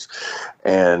fairgrounds.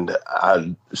 And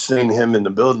I'd seen him in the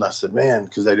building. I said, man,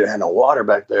 because they didn't have no water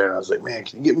back there. And I was like, man,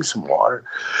 can you get me some water?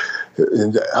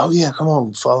 And, oh, yeah, come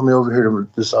on, follow me over here to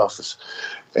this office.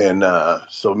 And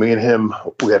so me and him,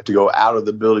 we have to go out of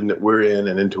the building that we're in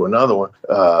and into another one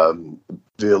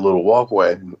via a little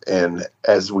walkway. And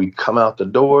as we come out the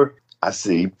door, I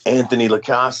see Anthony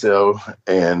Locascio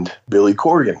and Billy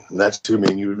Corgan. And that's who me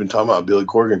and you have been talking about, Billy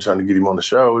Corgan, trying to get him on the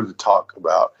show to talk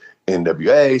about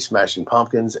NWA, Smashing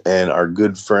Pumpkins, and our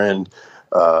good friend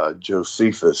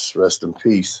Josephus, rest in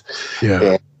peace.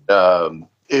 Yeah. And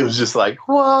it was just like,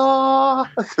 wow.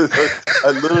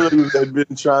 I literally had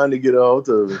been trying to get a hold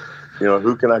of,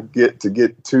 who can I get to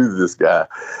this guy?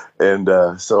 And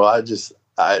so I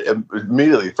I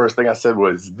immediately, first thing I said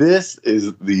was, this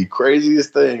is the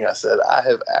craziest thing. I said, I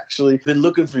have actually been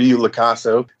looking for you,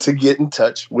 Lacasso, to get in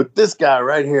touch with this guy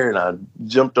right here. And I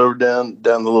jumped over down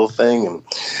the little thing and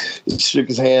shook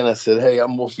his hand. I said, hey,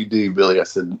 I'm Wolfie D, Billy. I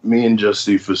said, me and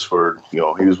Josephus were, he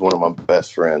was one of my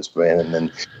best friends, man. And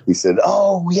then he said,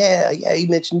 oh, yeah, he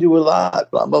mentioned you a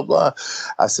lot, blah, blah, blah.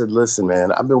 I said, listen,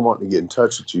 man, I've been wanting to get in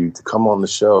touch with you to come on the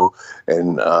show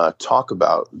and talk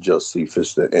about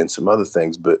Josephus and some other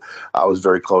things, but I was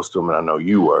very close to him, and I know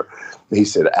you were. He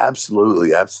said,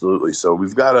 absolutely, absolutely. So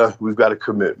we've got a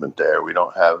commitment there. We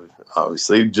don't have,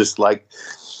 obviously, just like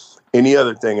any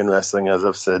other thing in wrestling, as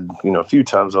I've said, a few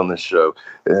times on this show,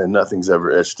 nothing's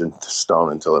ever etched into stone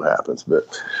until it happens.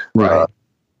 But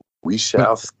we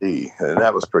shall see. And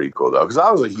that was pretty cool, though, because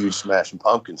I was a huge Smashing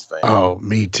Pumpkins fan. Oh,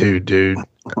 me too, dude.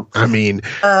 I mean,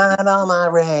 all my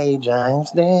rage, I'm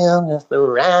still just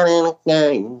riding a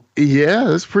game. Yeah,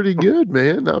 that's pretty good,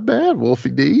 man. Not bad,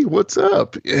 Wolfie D. What's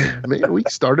up? Man, we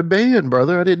started a band,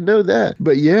 brother. I didn't know that.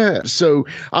 But yeah, so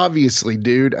obviously,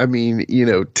 dude, I mean,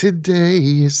 today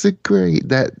is the great,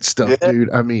 that stuff,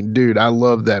 dude. I mean, dude, I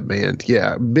love that band.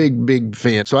 Yeah, big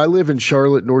fan. So I live in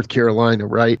Charlotte, North Carolina,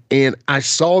 right? And I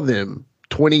saw them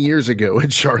 20 years ago in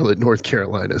Charlotte, North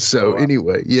Carolina. So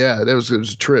anyway, yeah, it was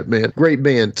a trip, man. Great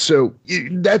band. So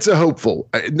that's a hopeful.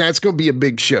 That's going to be a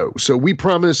big show. So we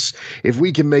promise if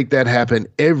we can make that happen,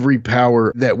 every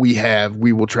power that we have,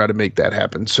 we will try to make that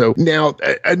happen. So now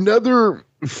another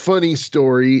funny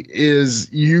story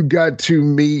is you got to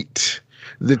meet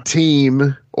the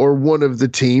team or one of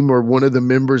the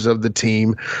members of the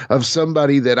team of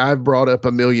somebody that I've brought up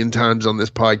a million times on this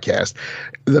podcast,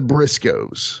 the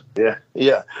Briscoes. Yeah.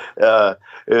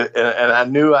 And I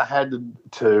knew I had to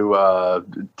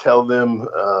tell them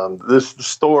this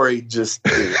story. And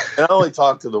I only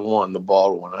talked to the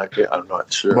bald one. I'm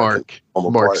not sure. Mark's,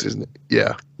 isn't it?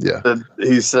 Yeah.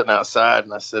 He's sitting outside,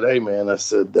 and I said, "Hey, man," I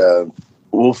said,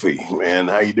 Wolfie, man,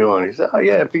 how you doing? He said, "Oh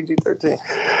yeah, PG-13.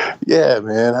 Yeah,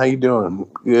 man, how you doing?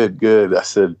 Good." I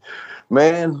said,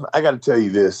 "Man, I got to tell you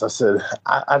this." I said,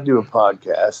 I do a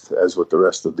podcast, as with the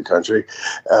rest of the country.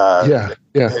 Yeah.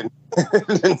 And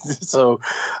so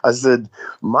I said,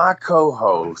 my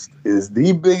co-host is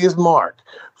the biggest mark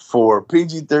for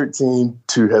PG-13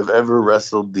 to have ever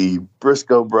wrestled the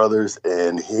Briscoe brothers,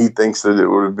 and he thinks that it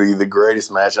would be the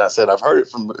greatest match. And I said, I've heard it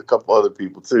from a couple other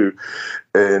people too.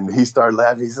 And he started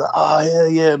laughing. He said, "Oh,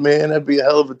 yeah, man, that'd be a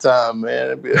hell of a time, man.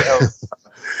 That'd be a hell of a time."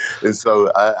 And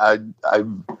so I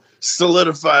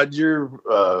solidified your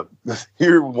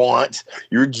want,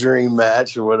 your dream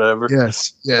match or whatever.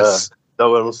 Yes.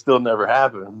 Though it will still never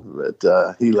happen. But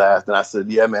he laughed, and I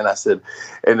said, "Yeah, man." I said,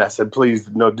 "Please,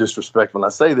 no disrespect when I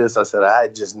say this." I said,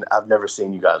 I've never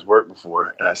seen you guys work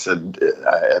before." And I said,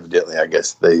 evidently, I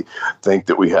guess they think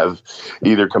that we have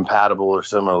either compatible or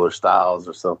similar styles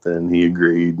or something. And he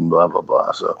agreed, and blah blah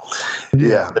blah. So,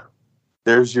 yeah.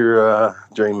 There's your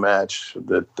dream match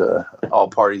that all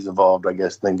parties involved, I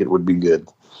guess, think it would be good.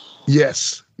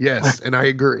 Yes, and I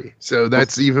agree. So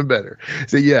that's even better.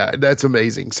 So yeah, that's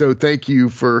amazing. So thank you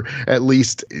for at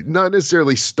least not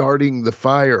necessarily starting the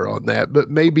fire on that,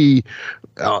 but maybe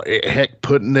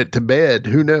putting it to bed.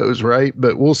 Who knows, right?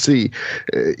 But we'll see.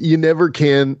 You never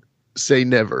can say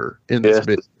never in this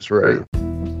business, right?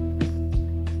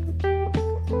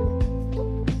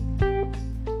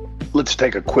 Let's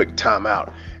take a quick time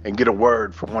out and get a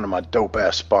word from one of my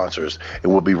dope-ass sponsors,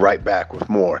 and we'll be right back with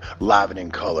more Live and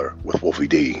in Color with Wolfie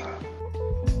D.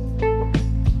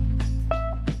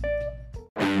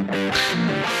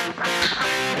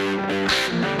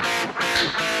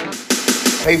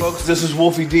 Hey folks, this is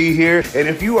Wolfie D here, and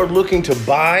if you are looking to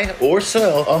buy or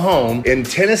sell a home in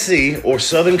Tennessee or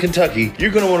Southern Kentucky, you're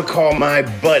going to want to call my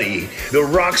buddy, the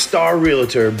rock star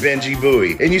realtor, Benji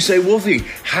Bowie. And you say, "Wolfie,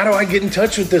 how do I get in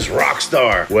touch with this rock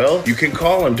star?" Well, you can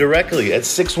call him directly at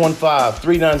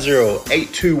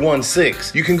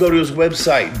 615-390-8216. You can go to his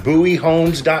website,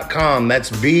 BowieHomes.com.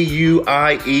 That's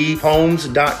BUIE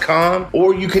Homes.com.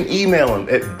 Or you can email him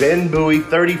at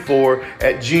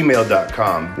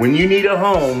benbowie34@gmail.com. When you need a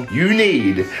home, you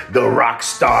need the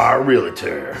Rockstar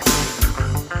Realtor.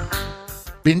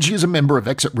 Benji is a member of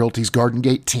Exit Realty's Garden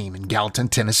Gate team in Gallatin,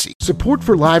 Tennessee. Support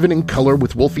for Live and in Color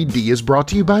with Wolfie D is brought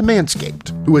to you by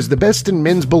Manscaped, who is the best in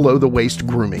men's below-the-waist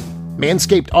grooming.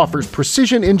 Manscaped offers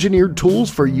precision-engineered tools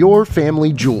for your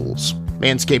family jewels.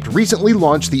 Manscaped recently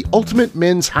launched the Ultimate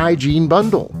Men's Hygiene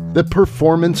Bundle, the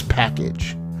Performance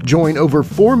Package. Join over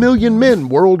 4 million men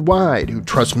worldwide who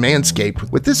trust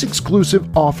Manscaped with this exclusive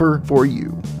offer for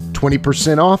you.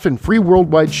 20% off and free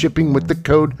worldwide shipping with the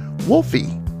code WOLFIE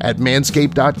at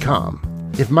manscaped.com.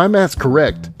 If my math's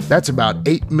correct, That's about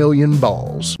 8 million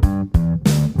balls.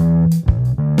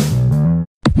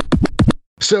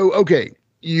 So, okay,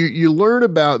 you learn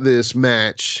about this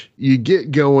match, you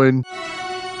get going.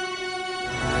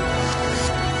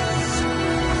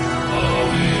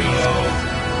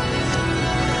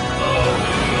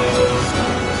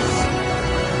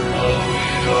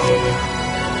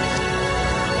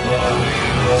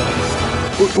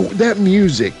 That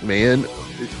music, man.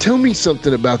 Tell me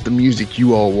something about the music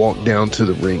you all walked down to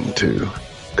the ring to,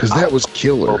 because that was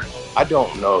killer. I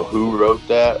don't know who wrote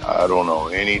that. I don't know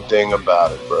anything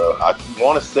about it, bro. I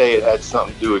want to say it had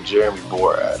something to do with Jeremy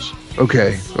Borash.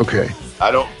 Okay.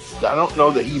 I don't know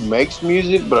that he makes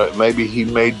music, but maybe he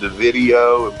made the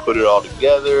video and put it all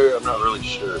together. I'm not really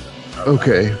sure.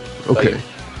 Okay.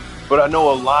 But I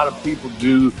know a lot of people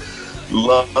do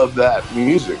love that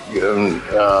music.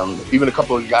 Even a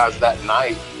couple of guys that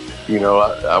night, you know,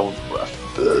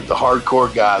 the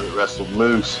hardcore guy that wrestled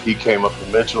Moose, he came up to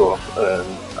Mitchell, and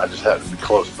I just happened to be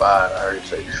close by, and I heard him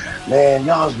say, "Man,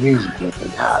 y'all's music, man,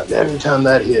 God, every time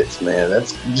that hits, man,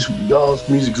 that's just y'all's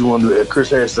music is one of the."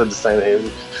 Chris Harris said the same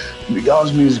thing.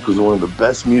 Y'all's music was one of the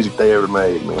best music they ever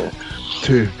made, man.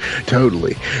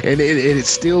 Totally, and it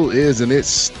still is, and it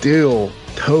still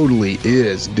totally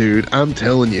is, dude. I'm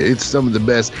telling you, it's some of the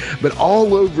best. But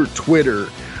all over Twitter,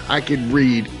 I could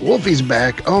read, Wolfie's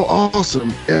back. Oh,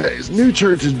 awesome. His new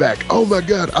church is back. Oh my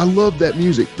God, I love that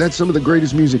music. That's some of the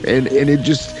greatest music. And it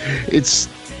just, it's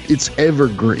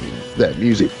evergreen, that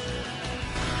music.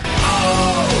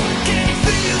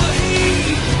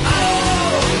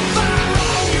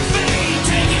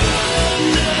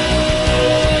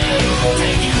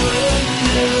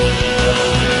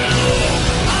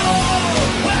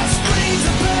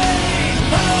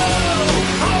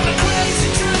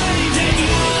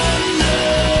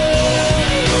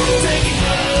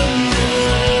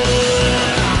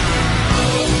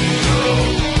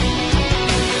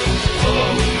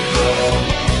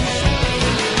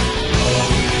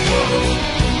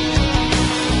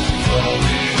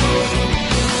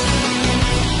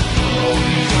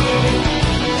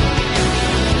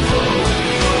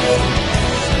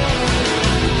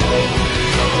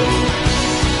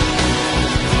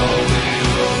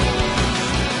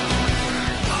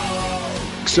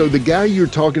 So the guy you're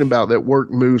talking about that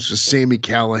worked Moose is Sami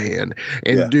Callihan.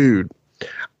 And dude,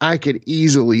 I could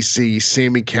easily see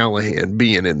Sami Callihan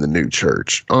being in the new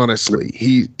church. Honestly,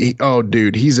 he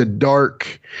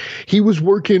was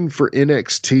working for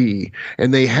NXT,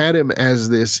 and they had him as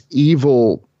this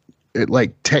evil,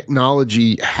 like,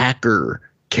 technology hacker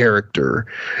character,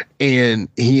 and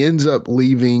he ends up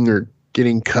leaving or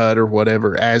getting cut or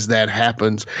whatever as that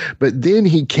happens. But then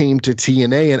he came to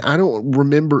TNA, and I don't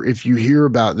remember if you hear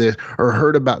about this or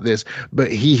heard about this, but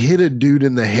he hit a dude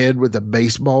in the head with a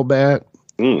baseball bat.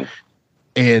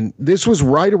 And this was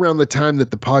right around the time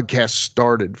that the podcast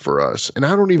started for us. And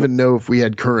I don't even know if we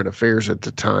had current affairs at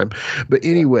the time. But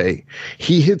anyway,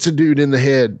 he hits a dude in the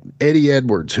head, Eddie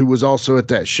Edwards, who was also at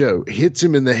that show, hits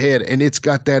him in the head, and it's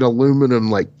got that aluminum,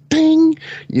 like, ding,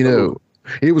 you know.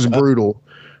 It was brutal.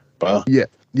 Wow. Yeah.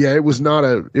 It was not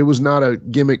a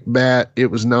gimmick bat.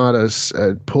 It was not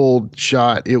a pulled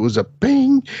shot. It was a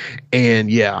bing.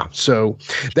 And yeah, so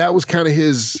that was kind of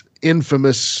his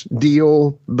infamous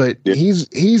deal, but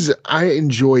I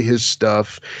enjoy his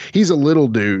stuff. He's a little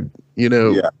dude, you know.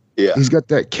 Yeah. He's got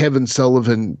that Kevin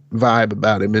Sullivan vibe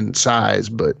about him in size,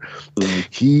 but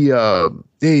he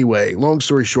anyway, long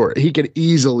story short, he could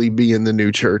easily be in the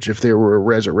new church if there were a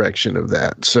resurrection of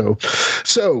that. So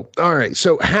all right.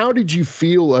 So how did you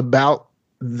feel about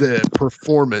the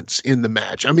performance in the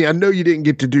match? I mean, I know you didn't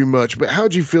get to do much, but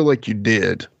how'd you feel like you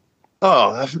did?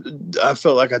 Oh, I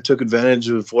felt like I took advantage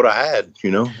of what I had, you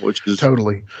know, which is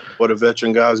totally what a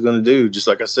veteran guy is going to do. Just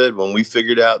like I said, when we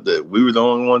figured out that we were the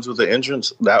only ones with the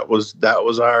entrance, that was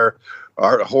our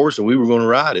horse, and we were going to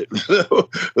ride it.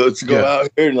 Let's go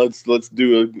out here and let's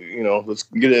do let's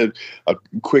get a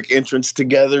quick entrance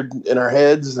together in our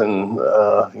heads, and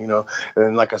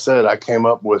and like I said, I came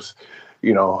up with,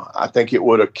 I think it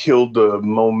would have killed the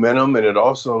momentum, and it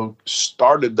also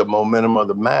started the momentum of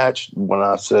the match when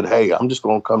I said, hey, I'm just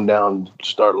going to come down and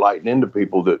start lighting into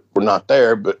people that were not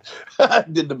there, but I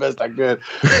did the best I could.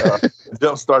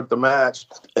 Don't start the match.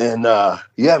 And,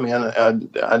 man,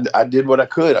 I did what I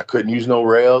could. I couldn't use no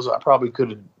rails. I probably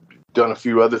could have done a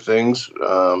few other things,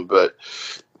 but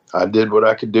I did what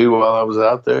I could do while I was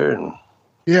out there. And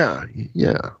yeah,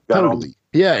 totally.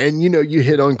 Yeah, and you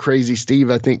hit on Crazy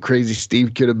Steve. I think Crazy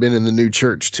Steve could have been in the new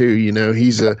church too.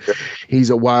 He's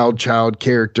a wild child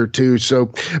character too.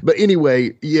 So, but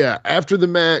anyway, yeah. After the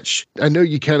match, I know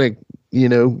you kind of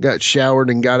got showered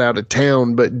and got out of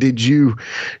town. But did you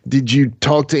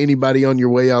talk to anybody on your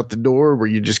way out the door? Or were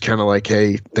you just kind of like,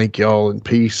 hey, thank y'all and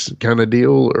peace kind of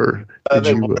deal? Or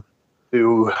did you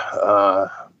do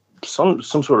some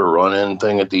sort of run-in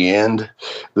thing at the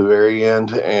very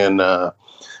end, and I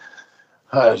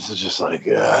was just like,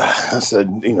 I said,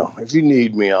 if you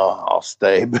need me, I'll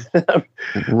stay.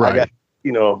 Right. I got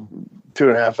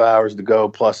 2.5 hours to go,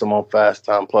 plus I'm on fast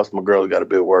time, plus my girl's got to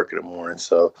be at work in the morning.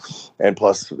 So, and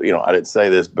plus, I didn't say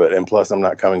this, and plus I'm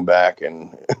not coming back.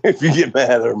 And if you get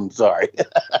mad, I'm sorry.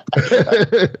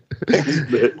 But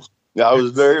I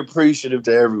was very appreciative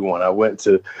to everyone. I went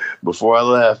to, before I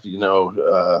left,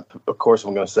 of course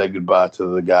I'm going to say goodbye to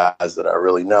the guys that I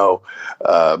really know.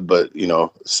 But,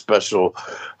 special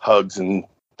hugs and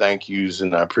thank yous,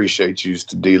 and I appreciate yous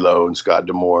to D-Lo and Scott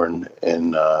D'Amore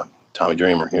and Tommy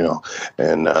Dreamer,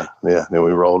 and then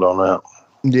we rolled on out.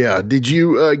 Yeah. Did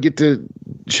you get to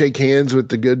shake hands with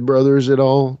the Good Brothers at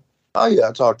all? Oh yeah,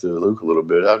 I talked to Luke a little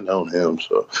bit. I've known him,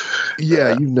 so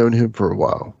yeah, you've known him for a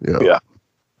while. Yeah.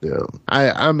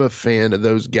 I'm a fan of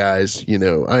those guys.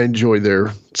 I enjoy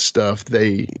their stuff.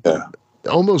 They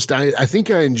almost, I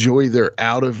think I enjoy their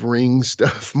out of ring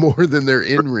stuff more than their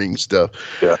in ring stuff.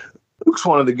 Yeah. Luke's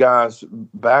one of the guys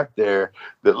back there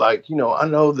that, I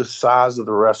know the size of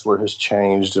the wrestler has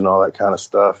changed and all that kind of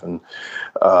stuff. And,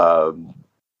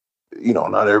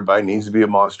 not everybody needs to be a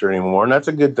monster anymore. And that's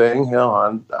a good thing.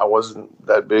 I wasn't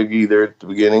that big either at the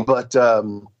beginning. But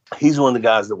he's one of the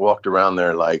guys that walked around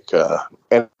there and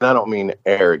I don't mean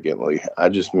arrogantly. I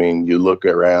just mean you look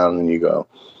around and you go,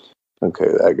 okay,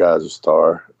 that guy's a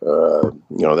star.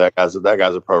 That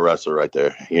guy's a pro wrestler right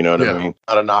there. You know what I mean?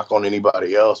 Not a knock on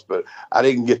anybody else, but I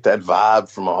didn't get that vibe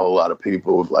from a whole lot of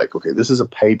people. Okay, this is a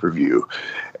pay-per-view,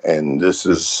 and this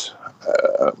is.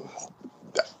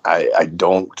 I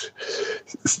don't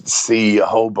see a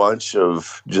whole bunch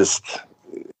of just.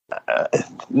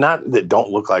 Not that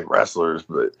don't look like wrestlers,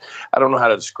 but I don't know how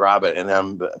to describe it.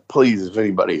 And please, if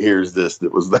anybody hears this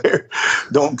that was there,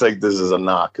 don't take this as a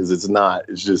knock, because it's not.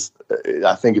 It's just,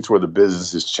 I think it's where the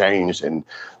business has changed, and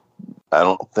I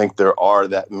don't think there are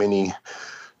that many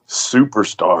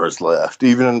superstars left,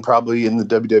 even probably in the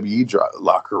WWE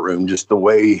locker room, just the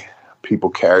way people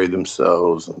carry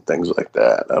themselves and things like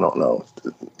that. I don't know.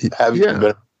 Have you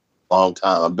been long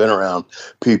time? I've been around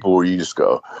people where you just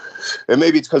go, and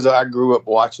maybe it's because I grew up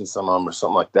watching some of them or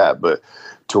something like that, but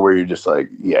to where you're just like,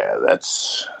 yeah,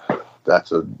 that's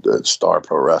a star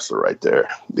pro wrestler right there.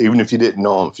 Even if you didn't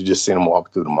know him, if you just seen him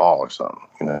walk through the mall or something,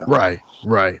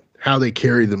 Right. How they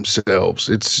carry themselves.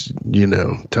 It's,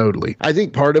 totally. I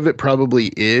think part of it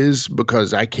probably is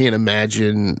because I can't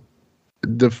imagine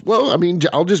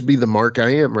I'll just be the Mark I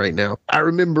am right now. I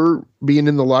remember being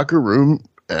in the locker room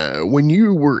when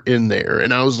you were in there,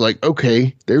 and I was like,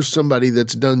 okay, there's somebody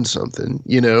that's done something,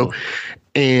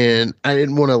 and I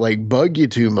didn't want to bug you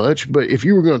too much, but if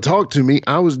you were going to talk to me,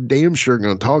 I was damn sure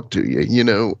going to talk to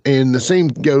you, and the same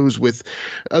goes with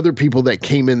other people that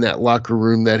came in that locker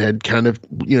room that had kind of,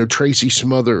 Tracy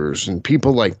Smothers and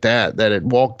people like that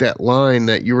had walked that line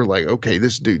that you were like, okay,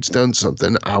 this dude's done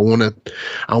something. I want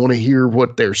to hear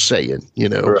what they're saying,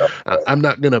 Right. I'm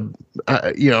not going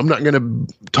to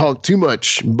talk too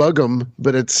much, bug them,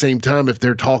 but at the same time, if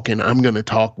they're talking, I'm going to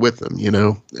talk with them,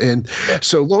 and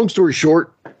so long story short,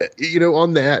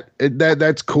 on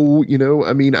that's cool.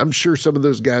 I'm sure some of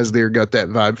those guys there got that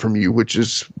vibe from you, which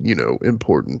is,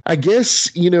 important. I guess,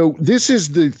 this is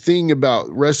the thing about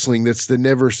wrestling. That's the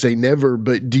never say never.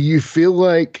 But do you feel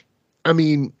like,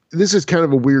 this is kind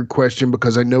of a weird question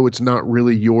because I know it's not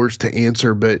really yours to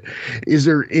answer, but is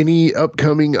there any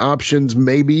upcoming options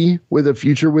maybe with a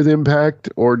future with Impact,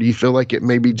 or do you feel like it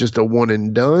may be just a one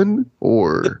and done,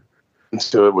 or?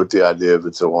 To it with the idea of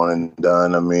it's a one and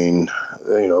done.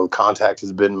 Contact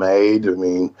has been made.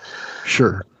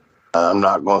 Sure. I'm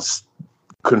not going to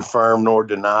confirm nor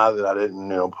deny that I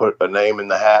didn't, put a name in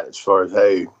the hat as far as,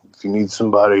 hey, if you need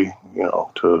somebody,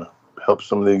 to help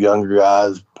some of the younger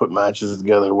guys put matches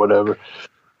together or whatever,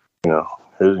 my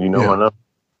number.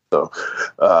 So,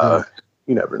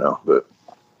 you never know, but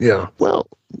yeah. Well,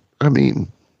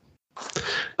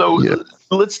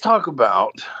 let's talk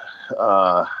about,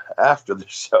 after the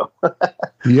show.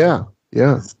 Yeah.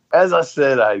 As I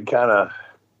said, I kind of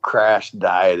crash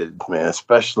dieted, man,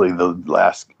 especially the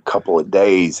last couple of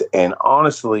days. And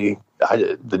honestly,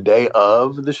 the day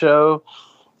of the show,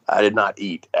 I did not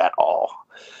eat at all.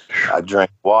 I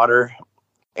drank water,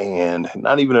 and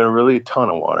not even a ton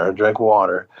of water. I drank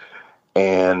water,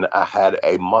 and I had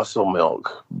a muscle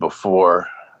milk before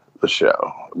the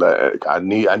show. I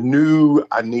knew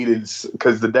I needed,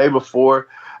 because the day before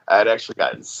I had actually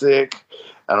gotten sick.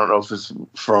 I don't know if it's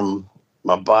from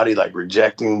my body, like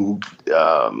rejecting,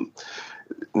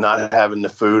 not having the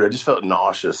food. I just felt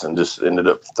nauseous and just ended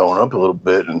up throwing up a little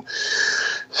bit. And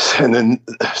then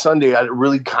Sunday, I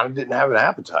really kind of didn't have an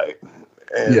appetite.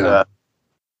 And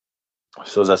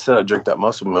so as I said, I drank that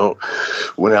muscle milk,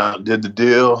 went out, did the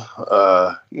deal.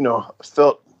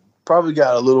 Felt probably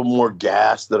got a little more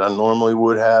gas than I normally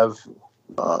would have.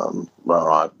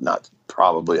 Well, not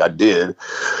probably, I did.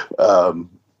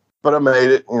 But I made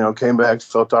it, came back,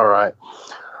 felt all right.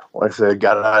 Like I said,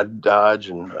 got out of Dodge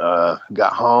and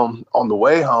got home. On the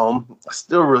way home, I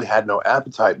still really had no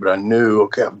appetite, but I knew,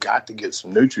 okay, I've got to get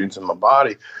some nutrients in my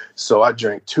body. So I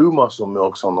drank 2 muscle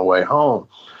milks on the way home.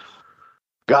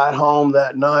 Got home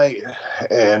that night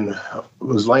and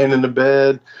was laying in the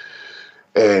bed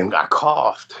and I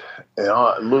coughed. And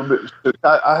a little bit,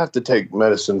 I have to take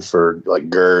medicine for like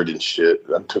GERD and shit.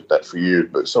 I took that for years.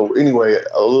 But so anyway,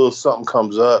 a little something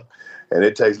comes up and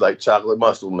it tastes like chocolate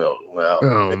muscle milk. Well,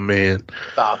 oh man,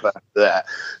 stop after that.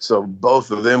 So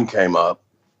both of them came up.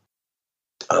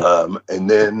 And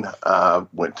then I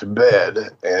went to bed,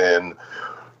 and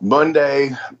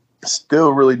Monday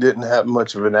still really didn't have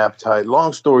much of an appetite.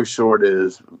 Long story short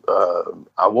is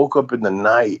I woke up in the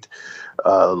night,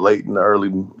 late in the early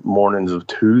mornings of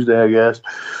Tuesday, I guess.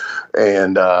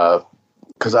 And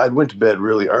because I went to bed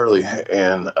really early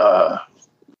and I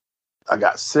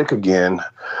got sick again.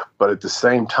 But at the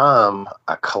same time,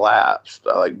 I collapsed.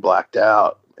 I blacked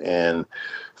out and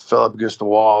fell up against the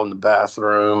wall in the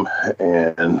bathroom.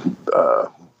 And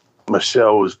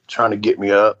Michelle was trying to get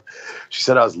me up. She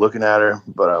said I was looking at her,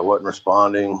 but I wasn't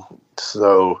responding.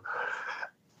 So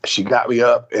she got me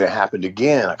up, and it happened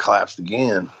again. I collapsed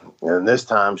again. And this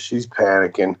time she's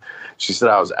panicking. She said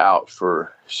I was out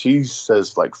for, she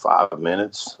says 5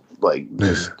 minutes,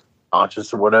 just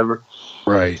conscious or whatever.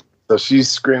 Right. So she's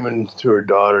screaming to her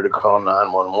daughter to call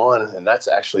 911. And that's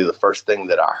actually the first thing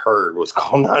that I heard was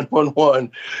call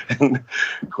 911. And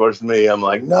of course I'm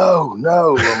like, no. I'm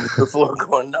on the floor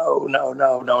going, no.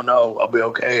 I'll be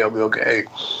okay.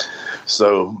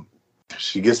 So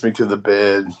she gets me to the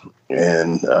bed,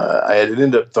 and I had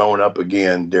ended up throwing up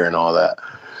again during all that.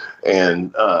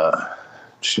 And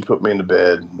she put me in the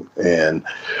bed, and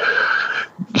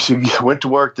she went to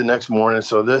work the next morning.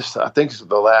 So I think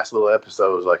the last little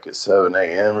episode was at 7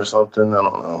 a.m. or something. I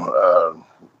don't know.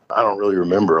 I don't really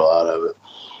remember a lot of it.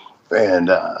 And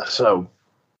so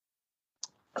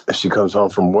she comes home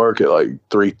from work at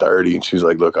 3:30, and she's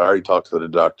like, look, I already talked to the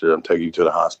doctor. I'm taking you to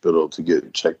the hospital to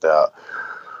get checked out.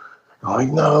 I'm like,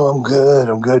 no, I'm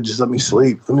good. Just let me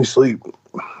sleep.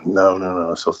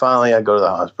 No. So finally I go to the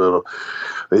hospital.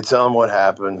 They tell them what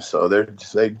happened. So they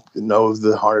know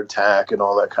the heart attack and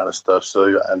all that kind of stuff.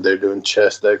 So they're doing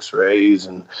chest x-rays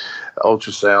and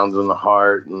ultrasounds on the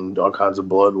heart and all kinds of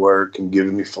blood work and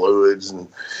giving me fluids and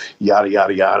yada,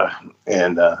 yada, yada.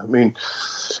 And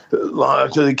so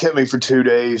they kept me for 2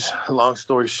 days. Long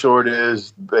story short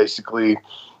is basically,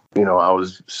 I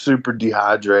was super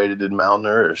dehydrated and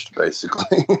malnourished,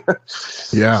 basically.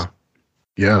 Yeah.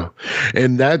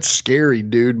 And that's scary,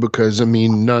 dude, because,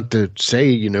 not to say,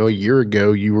 a year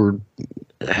ago you were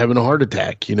having a heart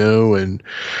attack, and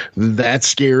that's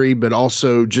scary, but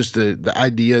also just the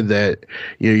idea that,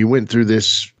 you went through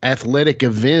this athletic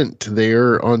event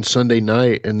there on Sunday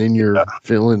night, and then you're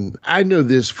feeling, I know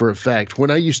this for a fact, when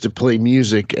I used to play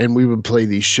music and we would play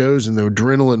these shows and the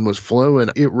adrenaline was flowing,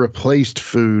 it replaced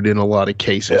food in a lot of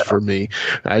cases for me.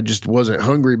 I just wasn't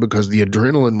hungry because the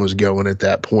adrenaline was going at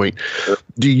that point.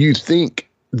 Do you think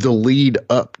the lead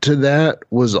up to that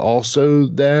was also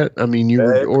that?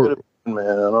 Man,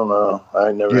 I don't know.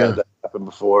 I never had that happen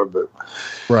before, but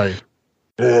right.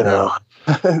 You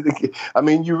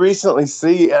recently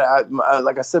see,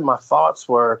 like I said, my thoughts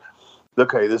were,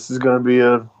 okay, this is going to be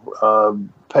a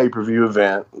pay-per-view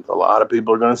event. A lot of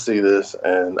people are going to see this,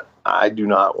 and I do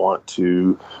not want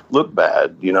to look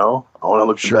bad. I want to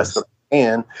look the best that I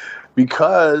can,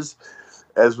 because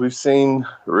as we've seen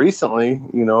recently,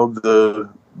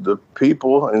 the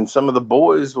people and some of the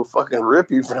boys will fucking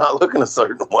rip you for not looking a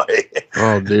certain way.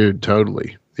 Oh, dude,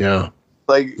 totally. Yeah.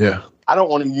 I don't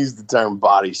want to use the term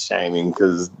body shaming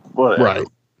because whatever. Right.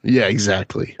 Yeah,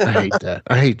 exactly. I hate that.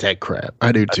 I hate that crap.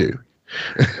 I do too.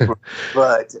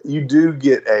 But you do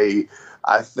get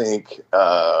I think,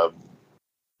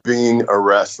 being a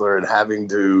wrestler and having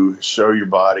to show your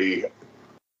body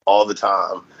all the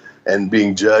time and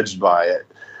being judged by it,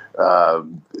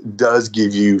 does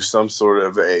give you some sort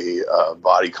of a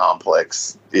body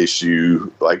complex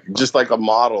issue, just like a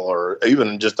model or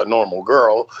even just a normal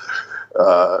girl.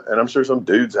 And I'm sure some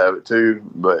dudes have it too,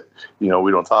 but we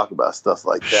don't talk about stuff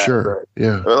like that. Sure. But,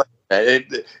 yeah.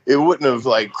 It wouldn't have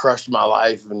like crushed my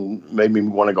life and made me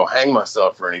want to go hang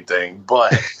myself or anything,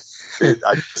 but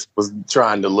I just was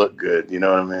trying to look good. You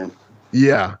know what I mean?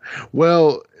 Yeah.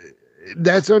 Well,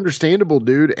 that's understandable,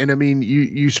 dude. And I mean,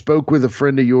 you spoke with a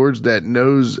friend of yours that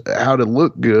knows how to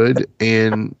look good,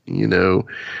 and you know,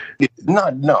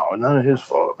 none of his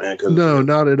fault, man. No,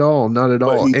 not at all, not at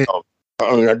all.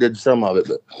 I mean, I did some of it,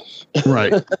 but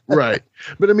right.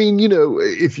 But I mean, you know,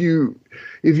 if you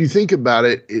think about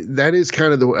it, that is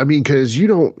kind of because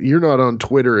you're not on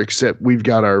Twitter, except we've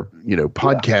got our, you know,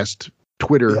 podcast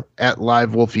Twitter at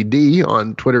Live Wolfie D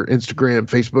on Twitter, Instagram,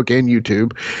 Facebook, and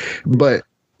YouTube. But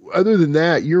other than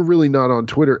that, you're really not on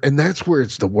Twitter, and that's where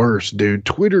it's the worst, dude.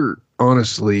 Twitter,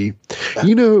 honestly,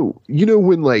 you know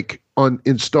when like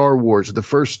in Star Wars, the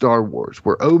first Star Wars,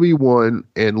 where Obi-Wan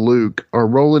and Luke are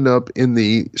rolling up in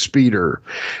the speeder,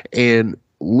 and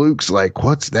Luke's like,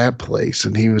 "What's that place?"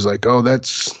 And he was like, "Oh,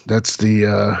 that's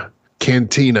the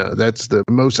cantina. That's the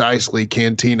Mos Eisley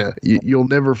cantina. You'll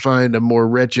never find a more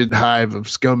wretched hive of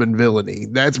scum and villainy."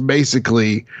 That's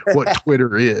basically what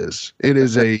Twitter is. It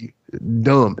is a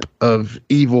dump of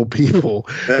evil people.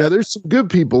 Now, there's some good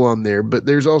people on there, but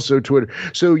there's also Twitter.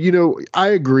 So, you know, I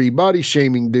agree. Body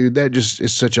shaming, dude, that just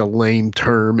is such a lame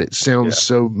term. It sounds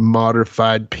so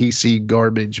modified PC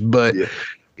garbage. But,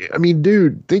 I mean,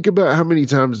 dude, think about how many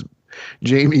times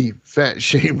Jamie fat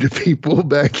shamed people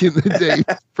back in the day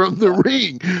from the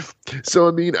ring. So,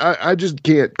 I mean, I just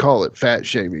can't call it fat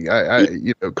shaming.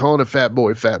 You know, calling a fat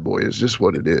boy is just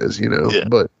what it is, you know. Yeah.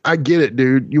 But I get it,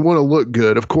 dude. You want to look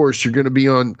good. Of course, you're going to be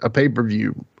on a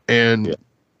pay-per-view. And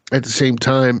at the same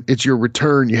time, it's your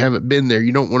return. You haven't been there.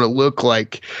 You don't want to look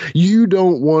like – you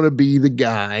don't want to be the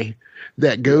guy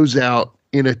that goes out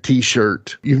in a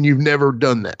t-shirt. You've never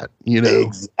done that, you know?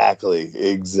 Exactly.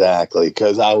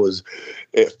 Because I was,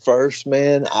 at first,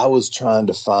 man, I was trying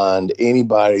to find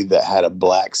anybody that had a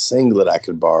black singlet I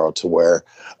could borrow to wear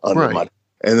under my,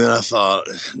 and then I thought,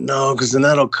 no, because then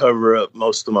that'll cover up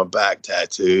most of my back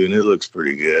tattoo, and it looks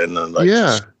pretty good. And I'm like,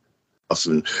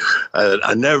 and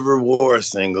I never wore a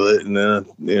singlet, and then,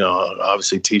 you know,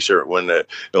 obviously t-shirt when the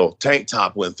tank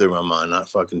top went through my mind, not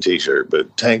fucking t-shirt,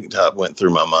 but tank top went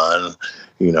through my mind,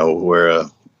 you know, wear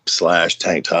a /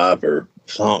 tank top or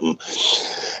something.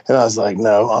 And I was like,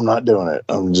 no, I'm not doing it.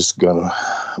 I'm gonna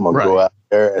go out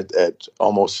there at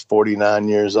almost 49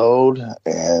 years old,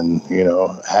 and, you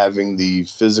know, having the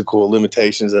physical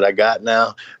limitations that I got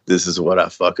now, this is what I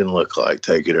fucking look like.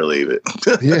 Take it or leave it.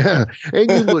 Yeah. And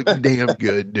you look damn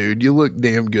good, dude. You look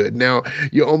damn good. Now,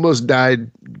 you almost died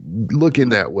looking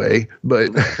that way, but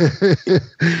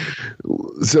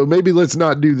so maybe let's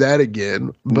not do that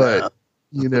again. But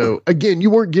you know, again, you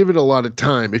weren't given a lot of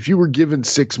time. If you were given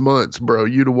 6 months, bro,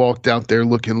 you'd have walked out there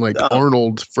looking like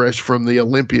Arnold fresh from the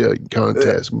Olympia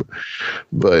contest.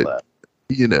 But,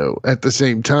 you know, at the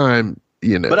same time,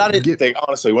 you know. But I didn't think,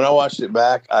 honestly, when I watched it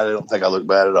back, I don't think I looked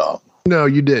bad at all. No,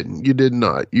 you didn't. You did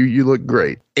not. You look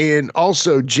great. And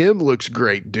also, Jim looks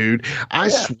great, dude. I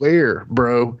swear,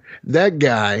 bro, that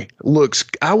guy looks...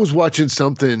 I was watching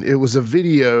something. It was a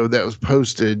video that was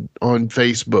posted on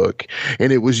Facebook,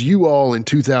 and it was you all in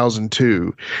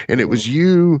 2002. And it was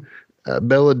you,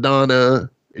 Belladonna,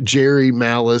 Jerry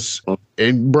Malice,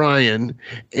 and Brian,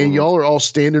 and y'all are all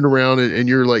standing around, and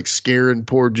you're like scaring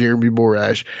poor Jeremy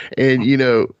Borash. And, you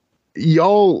know...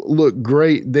 y'all look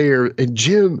great there. And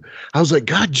Jim, I was like,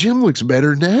 God, Jim looks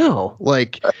better now.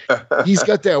 Like, he's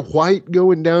got that white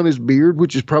going down his beard,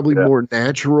 which is probably more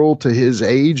natural to his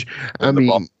age. I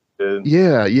mean,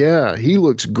 he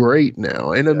looks great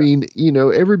now. And I mean, you know,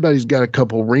 everybody's got a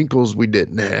couple wrinkles we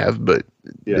didn't have, but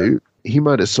dude, he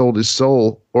might have sold his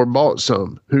soul or bought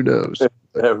some. Who knows?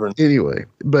 Anyway,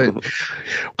 but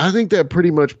I think that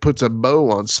pretty much puts a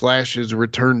bow on Slash's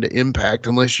return to Impact,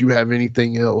 unless you have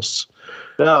anything else.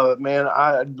 No, man,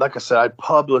 like I said, I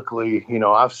publicly, you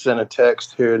know, I've sent a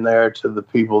text here and there to the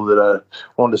people that I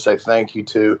wanted to say thank you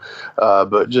to,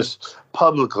 but just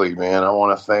publicly, man, I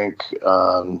want to thank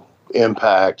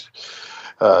Impact,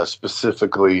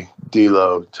 specifically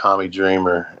D'Lo, Tommy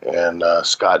Dreamer, and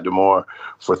Scott D'Amore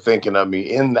for thinking of me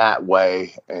in that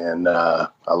way and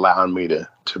allowing me to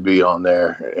be on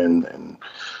there and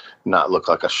not look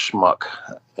like a schmuck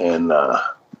and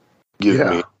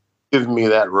giving me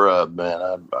that rub, man.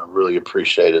 I really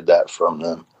appreciated that from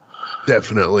them.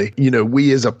 Definitely. You know,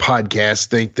 we as a podcast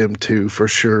thank them too, for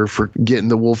sure, for getting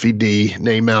the Wolfie D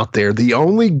name out there. The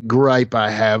only gripe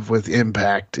I have with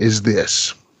Impact is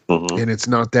this, and it's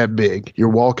not that big. You're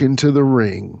walking to the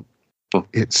ring.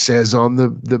 It says on the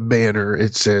banner,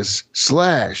 it says /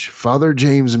 Father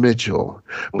James Mitchell.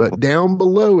 But down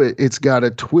below it, it's got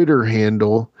a Twitter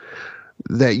handle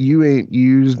that you ain't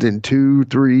used in 2,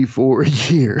 3, 4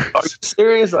 years. Are you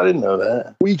serious? I didn't know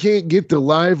that. We can't get the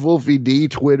live Wolfie D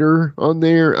Twitter on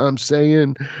there. I'm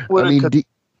saying,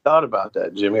 thought about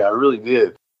that, Jimmy. I really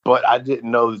did. But I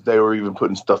didn't know that they were even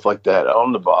putting stuff like that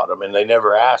on the bottom, and they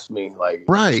never asked me, like,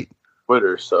 right,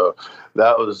 Twitter. So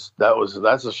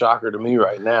that's a shocker to me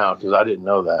right now because I didn't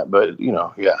know that. But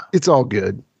yeah, it's all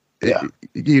good. Yeah,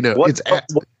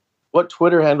 what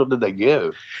Twitter handle did they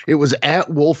give? It was at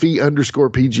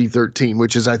Wolfie_PG13,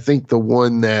 which is I think the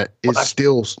one that is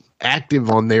still active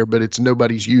on there, but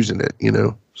nobody's using it.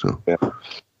 So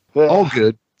all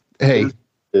good. Hey.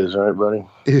 Is right, buddy.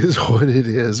 Is what it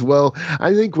is. Well,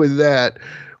 I think with that,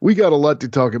 we got a lot to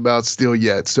talk about still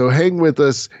yet. So hang with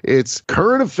us. It's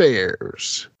Current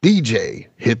Affairs. DJ,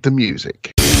 hit the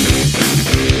music.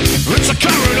 It's a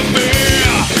current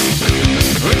affair.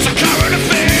 It's a current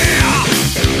affair.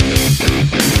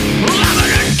 Love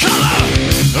it in color.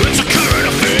 It's a current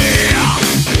affair.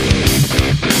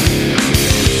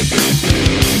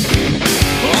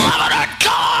 Love it in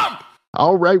color.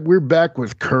 All right, we're back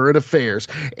with Current Affairs.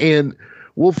 And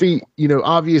Wolfie,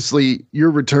 obviously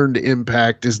your return to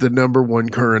Impact is the number one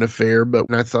current affair, but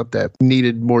I thought that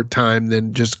needed more time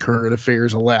than just Current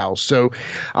Affairs allows. So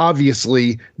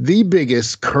obviously the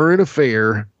biggest current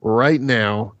affair right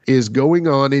now is going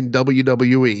on in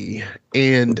WWE.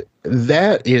 And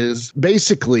that is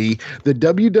basically the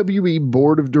WWE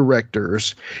Board of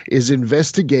Directors is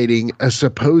investigating a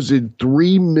supposed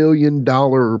 $3 million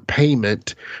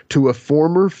payment to a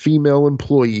former female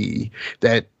employee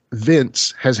that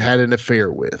Vince has had an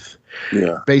affair with.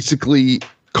 Yeah. Basically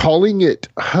calling it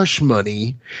hush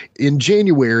money in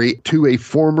January to a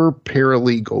former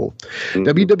paralegal. Mm-hmm.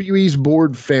 WWE's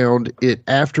board found it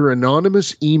after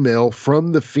anonymous email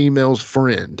from the female's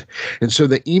friend. And so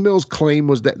the email's claim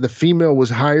was that the female was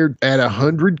hired at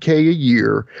 $100K a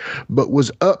year, but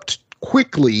was upped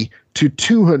quickly to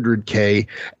 $200K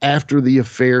after the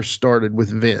affair started with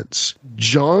Vince.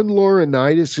 John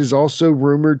Laurinaitis is also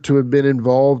rumored to have been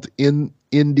involved in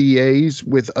NDAs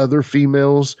with other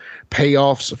females,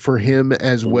 payoffs for him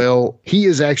as well. He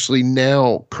is actually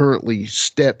now currently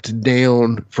stepped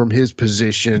down from his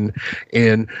position,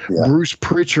 and Bruce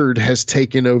Pritchard has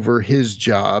taken over his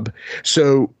job.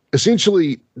 So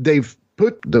essentially, they've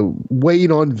put the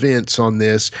weight on Vince on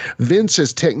this. Vince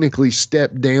has technically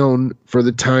stepped down for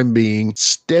the time being.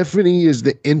 Stephanie is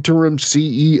the interim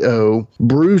CEO.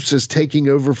 Bruce is taking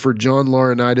over for John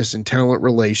Laurinaitis in talent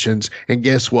relations. And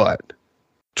guess what?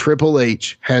 Triple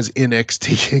H has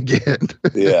NXT again.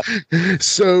 Yeah.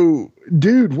 So,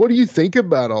 dude, what do you think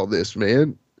about all this,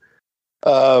 man?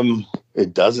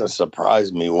 It doesn't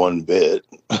surprise me one bit.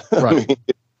 Right.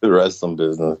 The wrestling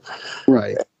business.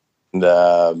 Right. And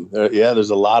there's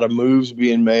a lot of moves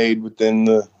being made within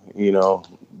the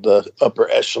upper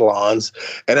echelons.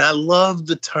 And I love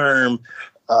the term.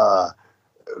 I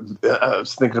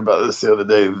was thinking about this the other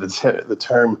day. The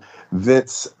term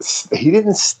Vince. He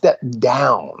didn't step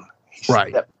down. He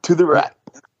stepped to the right.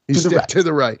 He stepped to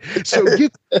the right. So he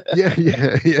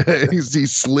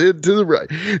slid to the right.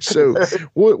 So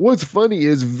what's funny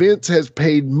is Vince has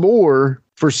paid more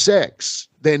for sex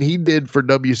than he did for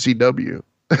WCW.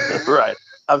 Right.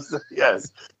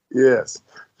 Yes.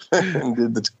 And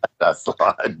did the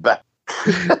slide back.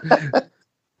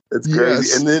 It's crazy.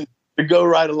 Yes. And then to go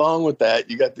right along with that,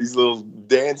 you got these little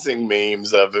dancing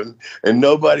memes of him, and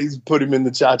nobody's put him in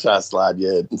the cha-cha slide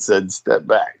yet and said, step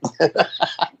back.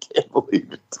 I can't believe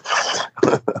it.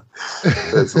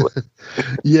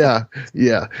 Yeah.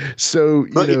 So,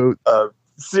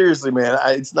 seriously, man,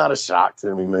 it's not a shock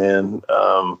to me, man.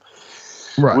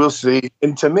 Right. We'll see.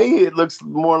 And to me, it looks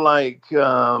more like,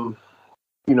 I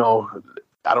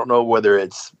don't know whether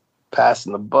it's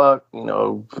passing the buck,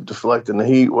 deflecting the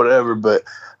heat, whatever, but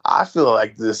I feel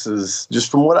like this is just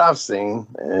from what I've seen,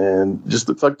 and just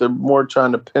looks like they're more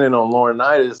trying to pin it on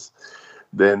Laurinaitis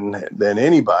than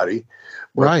anybody.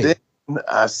 But right. Then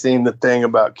I've seen the thing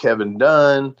about Kevin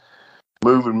Dunn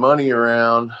moving money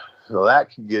around, so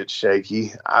that could get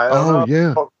shaky. I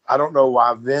don't know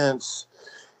why Vince.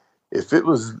 If it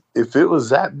was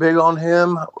that big on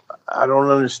him, I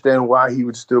don't understand why he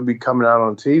would still be coming out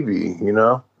on TV,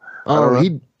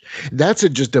 That's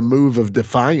just a move of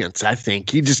defiance, I think.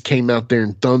 He just came out there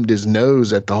and thumbed his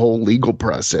nose at the whole legal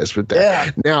process with that.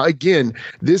 Yeah. Now, again,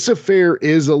 this affair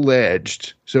is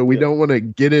alleged, so we don't want to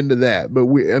get into that. But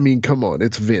come on,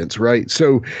 it's Vince, right?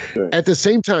 So at the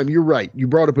same time, you're right. You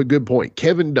brought up a good point.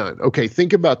 Kevin Dunn. Okay,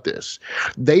 think about this.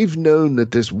 They've known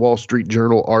that this Wall Street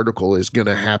Journal article is going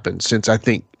to happen since I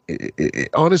think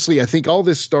honestly, I think all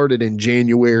this started in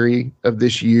January of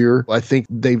this year. I think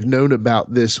they've known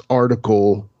about this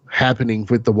article happening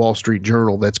with the Wall Street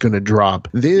Journal that's going to drop.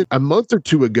 Then a month or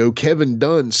two ago, Kevin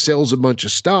Dunn sells a bunch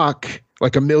of stock,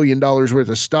 like $1 million worth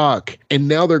of stock, and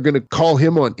now they're going to call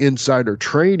him on insider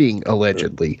trading,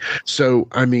 allegedly. So,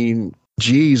 I mean,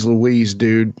 geez Louise,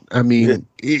 dude. I mean,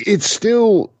 it's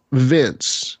still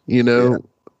Vince, you know,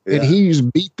 and he's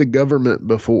beat the government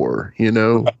before, you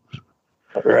know.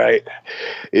 Right.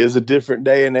 It's a different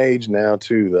day and age now,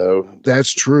 too, though.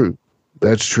 That's true.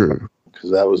 That's true.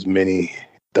 Because that was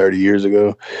 30 years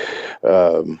ago.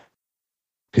 So,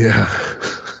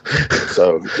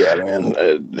 yeah,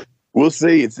 man. We'll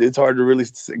see. It's hard to really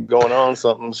see going on.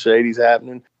 Something shady's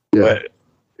happening. Yeah. But,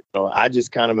 you know, I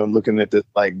just kind of am looking at this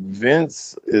like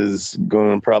Vince is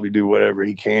going to probably do whatever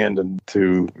he can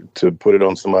to put it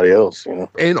on somebody else, you know.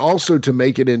 And also to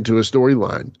make it into a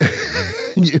storyline.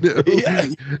 You know? Yeah,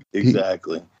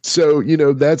 exactly. So, you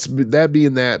know, that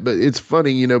being that, but it's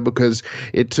funny, you know, because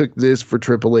it took this for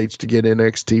Triple H to get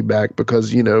NXT back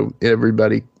because, you know,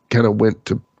 everybody kind of went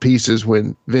to pieces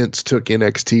when Vince took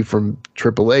NXT from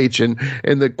Triple H, and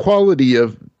the quality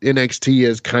of NXT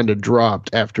has kind of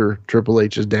dropped after Triple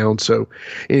H is down. So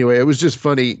anyway, it was just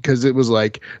funny because it was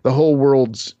like the whole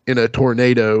world's in a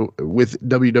tornado with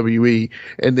WWE,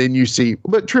 and then you see,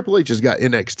 but Triple H has got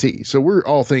NXT, so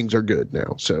all things are good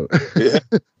now. So yeah.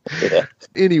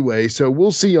 Anyway, so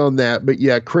we'll see on that. But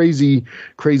yeah, crazy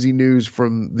news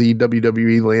from the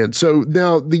WWE land. So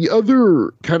now the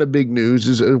other kind of big news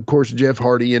is, of course, Jeff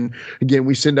Hardy. And again,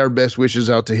 we send our best wishes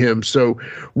out to him. So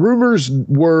rumors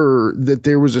were that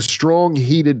there was a strong,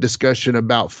 heated discussion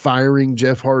about firing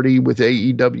Jeff Hardy with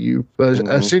AEW. But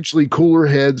essentially, cooler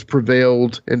heads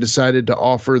prevailed and decided to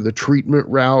offer the treatment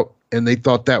route. And they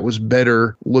thought that was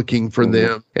better looking for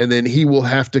them. And then he will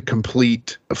have to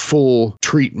complete a full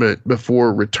treatment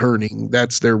before returning.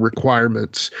 That's their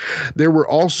requirements. There were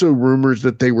also rumors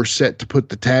that they were set to put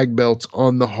the tag belts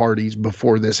on the Hardys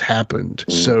before this happened.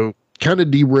 So kind of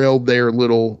derailed their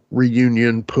little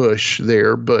reunion push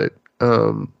there. But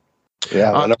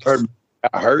yeah, I heard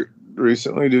got hurt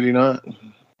recently, did he not?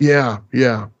 Yeah.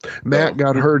 Matt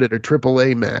got hurt at a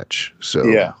AAA match. So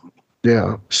yeah.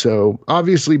 So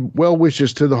obviously, well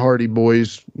wishes to the Hardy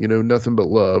boys. You know, nothing but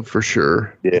love for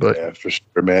sure. Yeah, for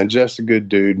sure, man. Just a good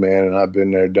dude, man. And I've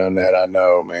been there, done that. I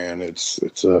know, man. It's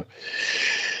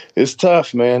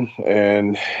tough, man.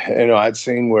 And you know, I'd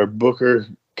seen where Booker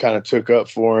kind of took up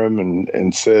for him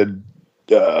and said,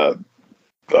 you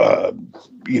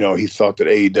know, he thought that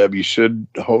AEW should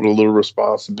hold a little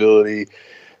responsibility.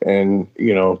 And,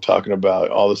 you know, talking about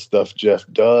all the stuff Jeff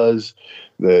does,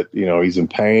 that, you know, he's in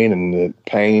pain, and that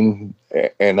pain,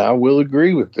 and I will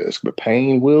agree with this, but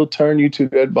pain will turn you to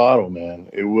that bottle, man.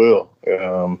 It will,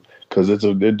 because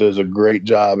it does a great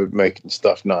job at making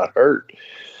stuff not hurt.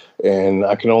 And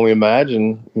I can only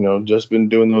imagine, you know, just been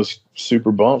doing those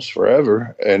super bumps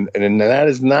forever. And that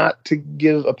is not to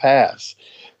give a pass,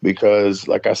 because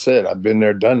like I said, I've been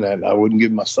there, done that, and I wouldn't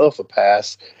give myself a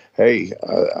pass. Hey,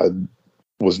 I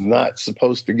was not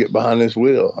supposed to get behind this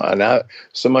wheel. And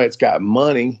somebody that's got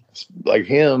money like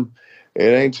him, it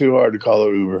ain't too hard to call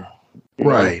an Uber.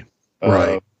 Right.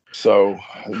 So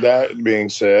that being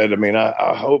said, I mean,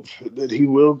 I hope that he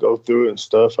will go through it and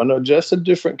stuff. I know Jeff's a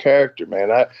different character,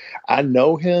 man. I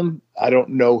know him. I don't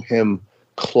know him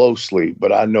closely,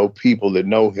 but I know people that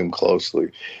know him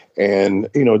closely. And,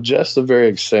 you know, Jeff's a very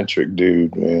eccentric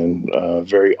dude, man,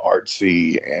 very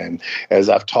artsy. And as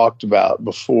I've talked about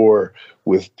before,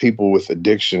 with people with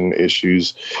addiction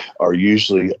issues are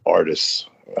usually artists,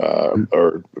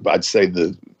 or I'd say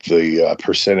the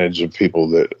percentage of people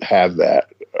that have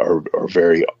that are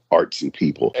very artsy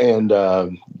people. And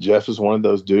Jeff is one of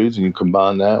those dudes, and you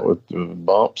combine that with the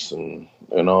bumps and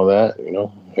all that, you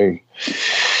know, hey.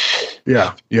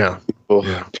 Yeah.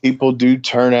 People do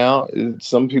turn out.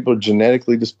 Some people are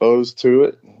genetically disposed to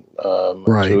it.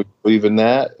 Right. I believe in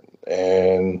that.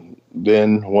 And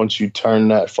then once you turn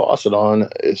that faucet on,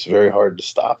 it's very hard to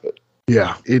stop it.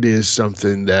 Yeah, it is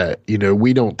something that, you know,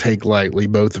 we don't take lightly.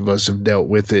 Both of us have dealt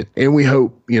with it. And we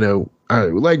hope, you know,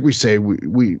 like we say,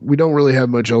 we don't really have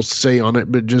much else to say on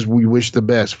it, but just we wish the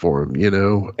best for him, you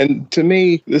know. And to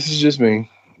me, this is just me.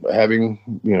 Having,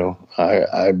 you know,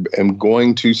 I am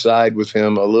going to side with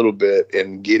him a little bit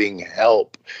in getting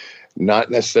help,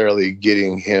 not necessarily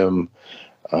getting him.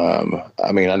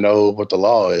 I mean, I know what the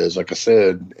law is, like I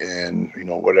said, and, you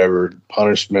know, whatever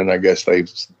punishment I guess they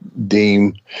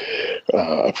deem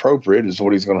appropriate is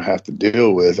what he's going to have to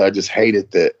deal with. I just hate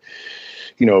it that,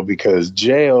 you know, because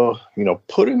jail, you know,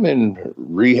 put him in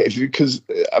rehab, because,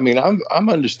 I mean, I'm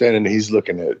understanding that he's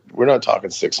looking at, we're not talking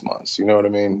 6 months, you know what I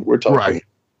mean? We're talking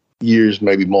years,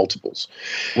 maybe multiples.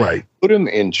 Right. Put them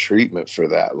in treatment for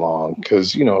that long,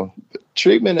 because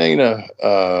treatment ain't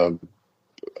a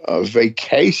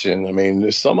vacation. I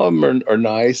mean, some of them are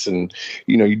nice, and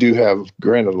you do have,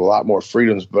 granted, a lot more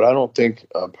freedoms. But I don't think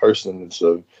a person that's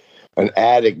an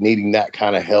addict needing that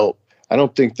kind of help, I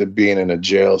don't think that being in a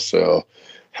jail cell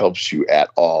helps you at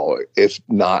all, if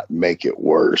not make it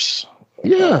worse.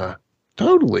 Yeah,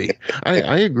 totally.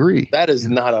 I agree. That is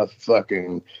not a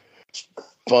fucking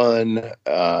fun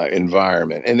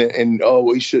environment. And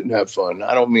we shouldn't have fun.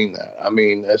 I don't mean that. I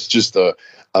mean, that's just a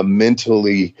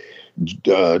mentally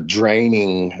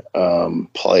draining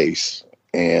place.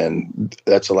 And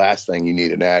that's the last thing you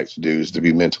need an addict to do, is to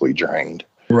be mentally drained.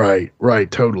 Right,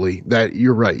 totally. That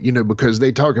you're right. Because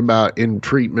they talk about in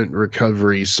treatment,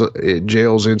 recovery,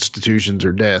 jails, institutions,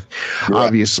 or death. Right.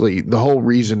 Obviously, the whole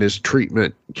reason is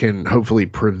treatment can hopefully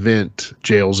prevent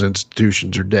jails,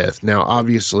 institutions, or death. Now,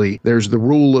 obviously, there's the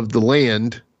rule of the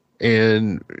land,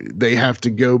 and they have to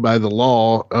go by the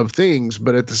law of things.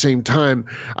 But at the same time,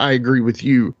 I agree with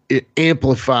you. It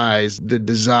amplifies the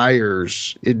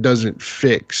desires. It doesn't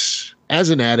fix. As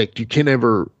an addict, you can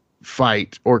never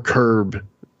fight or curb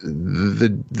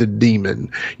the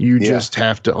demon. You just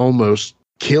have to almost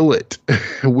kill it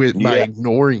by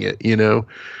ignoring it,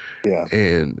 Yeah.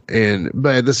 And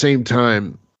but at the same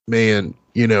time, man,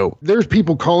 there's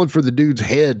people calling for the dude's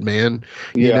head, man.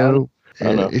 I know.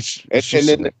 It's just,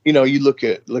 and then you look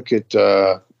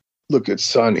at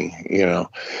Sonny.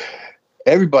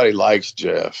 Everybody likes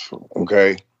Jeff.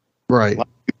 Okay, right. People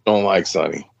don't like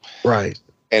Sonny. Right.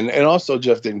 And also,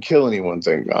 Jeff didn't kill anyone,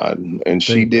 thank God, and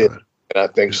she did. And I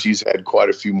think she's had quite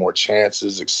a few more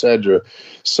chances, etc.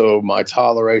 So my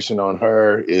toleration on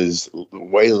her is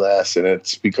way less, and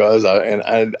it's because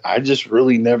I just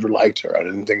really never liked her. I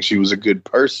didn't think she was a good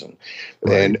person.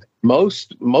 Right. And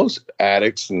most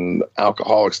addicts and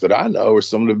alcoholics that I know are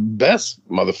some of the best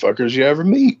motherfuckers you ever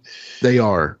meet. They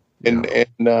are. And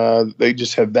they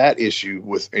just have that issue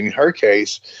with, in her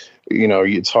case,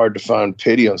 it's hard to find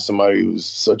pity on somebody who's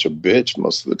such a bitch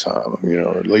most of the time.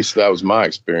 At least that was my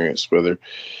experience with her.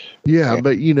 Yeah,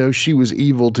 but she was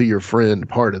evil to your friend.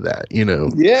 Part of that,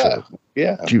 Yeah, so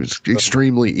yeah. She was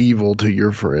extremely evil to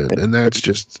your friend, and that's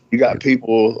just. You got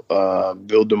people,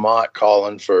 Bill DeMott,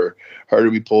 calling for her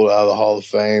to be pulled out of the Hall of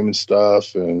Fame and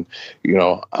stuff, and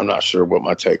I'm not sure what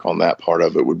my take on that part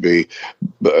of it would be,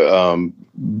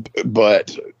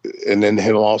 but and then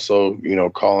him also,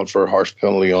 calling for a harsh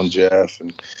penalty on Jeff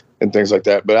and things like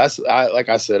that. But I like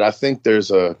I said, I think there's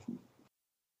an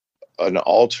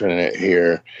alternate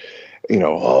here.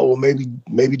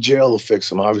 Maybe jail will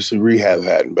fix him. Obviously, rehab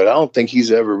hadn't, but I don't think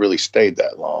he's ever really stayed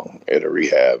that long at a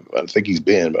rehab. I think he's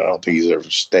been, but I don't think he's ever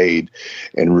stayed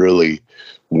and really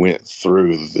went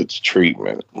through the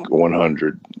treatment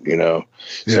 100. Yeah.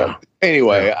 So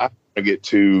anyway, I don't get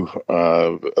too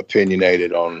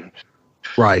opinionated on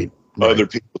other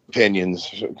people's opinions,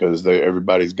 because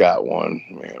everybody's got one.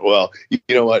 Well, you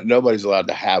know what? Nobody's allowed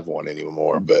to have one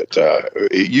anymore. But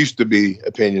it used to be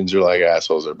opinions are like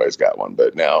assholes. Everybody's got one.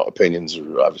 But now opinions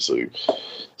are obviously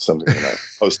something you're not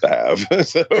supposed to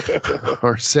have.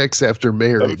 Or sex after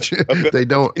marriage. They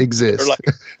don't exist.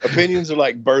 Opinions are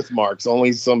like birthmarks.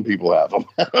 Only some people have them.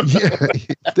 Yeah,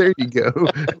 there you go.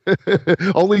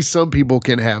 Only some people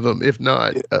can have them. If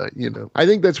not, I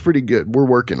think that's pretty good. We're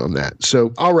working on that.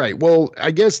 So, all right. Well, I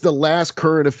guess the last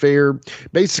current affair,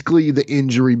 basically the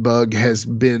injury bug has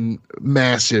been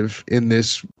massive in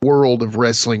this world of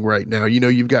wrestling right now.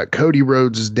 You've got Cody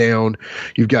Rhodes is down.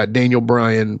 You've got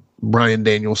Bryan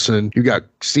Danielson. You got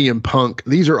CM Punk.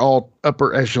 These are all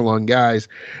upper echelon guys.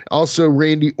 Also,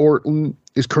 Randy Orton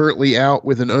is currently out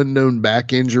with an unknown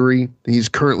back injury. He's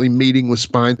currently meeting with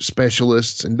spine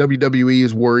specialists, and WWE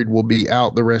is worried will be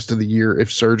out the rest of the year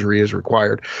if surgery is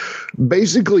required.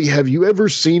 Basically, have you ever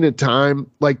seen a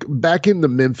time like back in the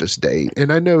Memphis day?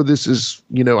 And I know this is,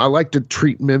 I like to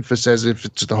treat Memphis as if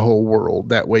it's the whole world.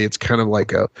 That way it's kind of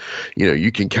like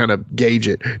you can kind of gauge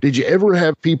it. Did you ever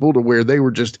have people to where they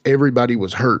were just, everybody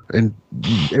was hurt and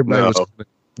everybody was,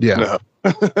 yeah. No.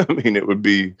 I mean, it would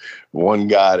be one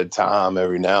guy at a time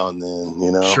every now and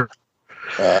then, Sure.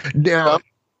 Now,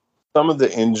 some of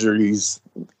the injuries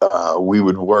we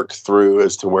would work through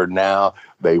as to where now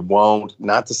they won't.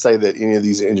 Not to say that any of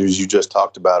these injuries you just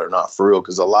talked about are not for real,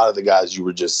 because a lot of the guys you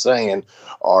were just saying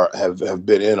have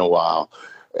been in a while.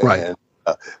 Right. And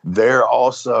they're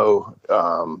also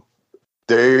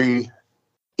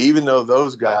even though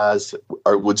those guys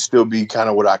would still be kind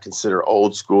of what I consider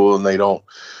old school, and they don't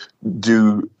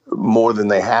do more than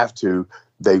they have to,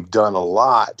 they've done a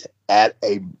lot at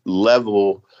a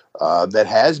level that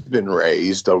has been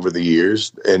raised over the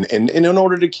years. And in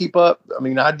order to keep up, I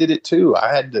mean, I did it too.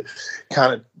 I had to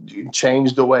kind of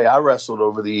change the way I wrestled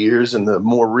over the years and the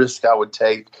more risk I would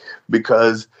take,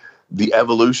 because the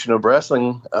evolution of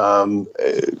wrestling,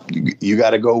 you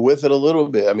got to go with it a little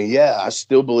bit. I mean, yeah, I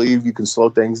still believe you can slow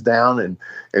things down,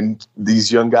 and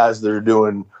these young guys that are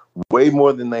doing way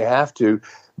more than they have to,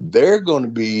 they're going to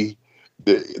be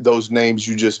those names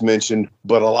you just mentioned,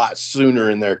 but a lot sooner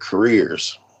in their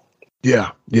careers.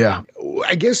 Yeah.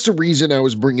 I guess the reason I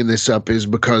was bringing this up is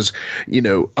because,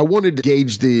 I wanted to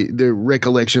gauge the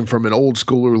recollection from an old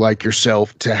schooler like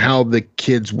yourself to how the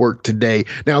kids work today.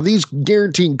 Now, these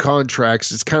guaranteed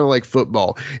contracts, it's kind of like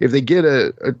football. If they get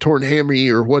a torn hammy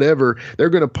or whatever, they're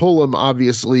going to pull them,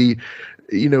 obviously,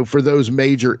 for those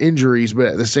major injuries. But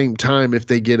at the same time, if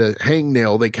they get a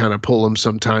hangnail, they kind of pull them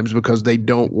sometimes because they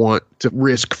don't want to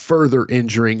risk further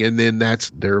injuring. And then that's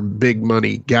their big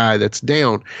money guy that's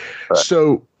down. Right.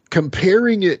 So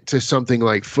comparing it to something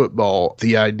like football,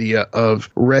 the idea of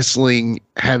wrestling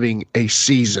having a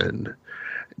season.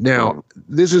 Now,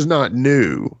 this is not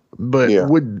new, but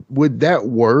would that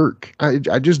work? I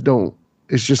just don't.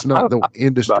 It's just not the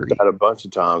industry. I've thought about that a bunch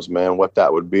of times, man, what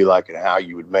that would be like and how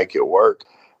you would make it work.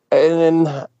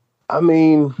 And I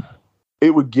mean, it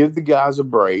would give the guys a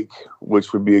break,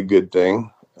 which would be a good thing.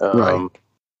 Right.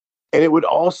 And it would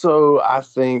also, I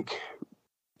think,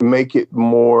 make it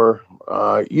more,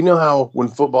 you know how when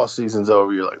football season's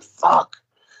over, you're like, fuck.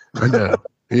 I know.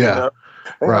 Yeah.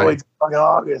 Right. Wait till fucking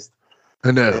August.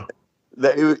 I know.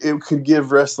 It could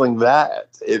give wrestling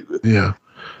that.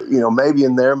 Maybe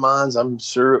in their minds, I'm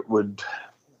sure it would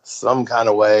some kind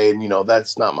of way. And,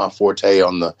 that's not my forte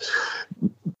on the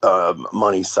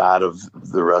money side of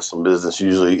the wrestling business.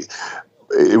 Usually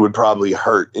it would probably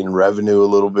hurt in revenue a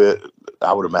little bit,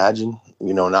 I would imagine,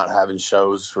 not having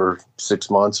shows for 6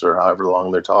 months or however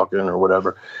long they're talking or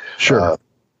whatever. Sure.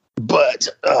 But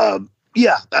I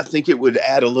think it would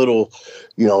add a little,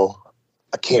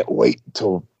 I can't wait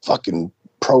till fucking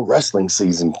pro wrestling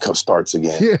season starts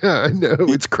again. Yeah, I know.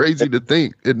 It's crazy to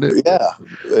think, isn't it? Yeah.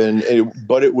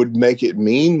 But it would make it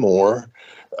mean more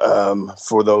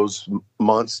for those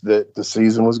months that the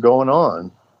season was going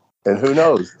on. And who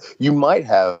knows, you might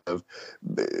have,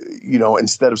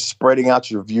 instead of spreading out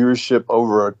your viewership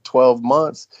over 12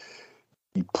 months,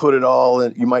 you put it all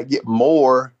in, you might get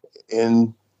more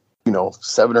in,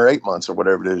 7 or 8 months or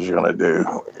whatever it is you're going to do.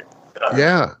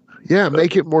 Yeah,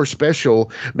 make it more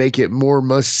special, make it more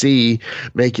must see,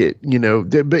 make it,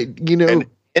 and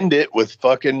end it with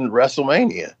fucking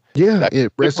WrestleMania. Yeah,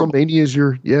 WrestleMania is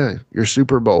your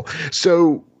Super Bowl.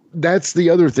 So that's the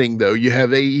other thing, though. You have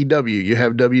AEW, you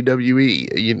have WWE,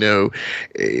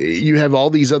 you have all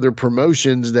these other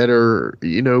promotions that are,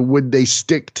 would they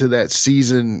stick to that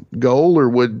season goal, or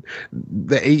would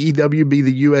the AEW be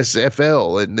the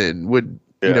USFL, and then would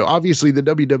obviously the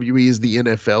WWE is the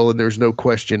NFL, and there's no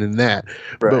question in that.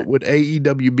 Right. But would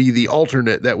AEW be the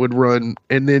alternate that would run,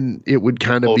 and then it would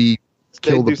kind of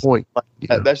kill the point?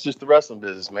 That's just the wrestling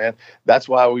business, man. That's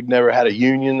why we've never had a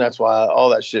union. That's why all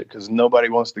that shit, because nobody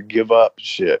wants to give up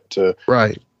shit to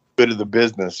bit of the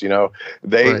business.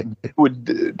 They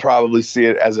would probably see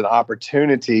it as an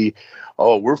opportunity.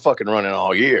 Oh, we're fucking running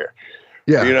all year.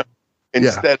 Yeah.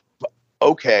 Instead of,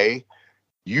 okay,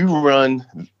 you run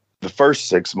the first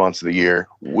 6 months of the year,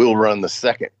 we'll run the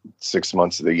second 6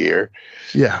 months of the year.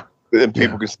 Yeah. Then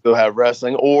people can still have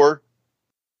wrestling, or,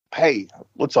 hey,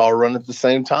 let's all run at the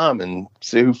same time and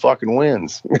see who fucking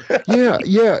wins.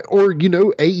 Yeah. Or,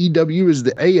 AEW is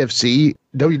the AFC,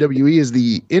 WWE is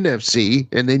the NFC,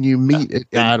 and then you meet.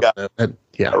 I don't know.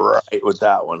 Right with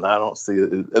that one. I don't see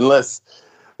it unless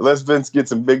Vince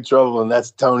gets in big trouble, and that's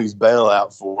Tony's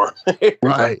bailout for.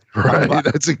 Right.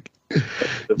 That's the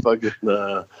fucking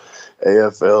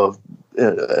AFL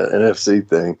NFC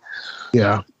thing.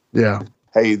 Yeah.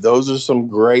 Hey, those are some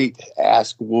great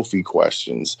Ask Wolfie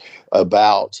questions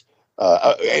about,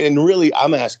 and really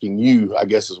I'm asking you, I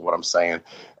guess is what I'm saying,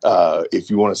 if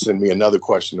you want to send me another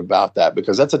question about that,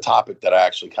 because that's a topic that I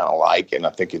actually kind of like, and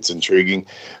I think it's intriguing.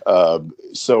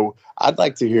 So I'd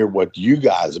like to hear what you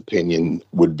guys' opinion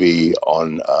would be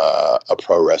on a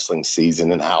pro wrestling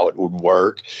season and how it would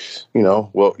work.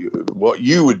 What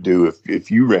you would do if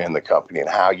you ran the company and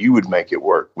how you would make it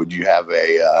work. Would you have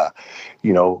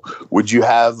would you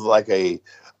have like a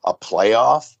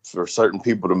playoff for certain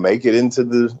people to make it into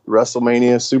the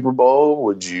WrestleMania Super Bowl?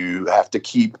 Would you have to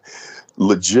keep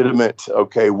legitimate,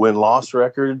 win-loss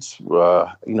records?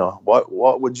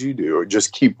 What would you do? Or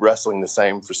just keep wrestling the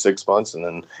same for 6 months and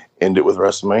then end it with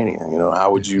WrestleMania?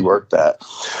 How would you work that?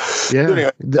 Yeah.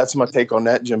 Anyway, that's my take on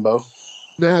that, Jimbo.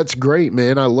 That's great,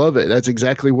 man. I love it. That's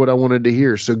exactly what I wanted to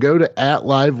hear. So go to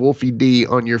 @LiveWolfieD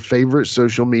on your favorite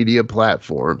social media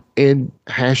platform and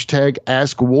hashtag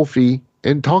Ask Wolfie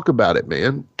and talk about it,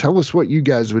 man. Tell us what you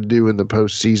guys would do in the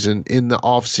postseason, in the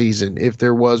off season, if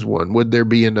there was one. Would there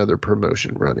be another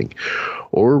promotion running?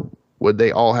 Or would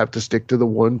they all have to stick to the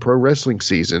one pro wrestling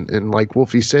season? And like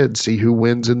Wolfie said, see who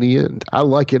wins in the end. I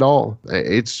like it all.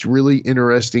 It's really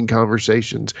interesting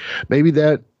conversations. Maybe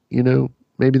that'll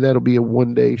be a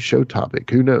one-day show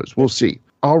topic. Who knows? We'll see.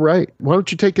 All right. Why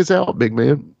don't you take us out, big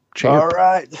man? Champ. All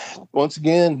right. Once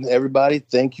again, everybody,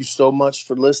 thank you so much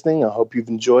for listening. I hope you've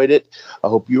enjoyed it. I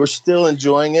hope you're still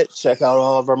enjoying it. Check out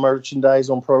all of our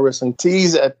merchandise on Pro Wrestling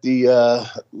Tees at the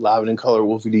Live and in Color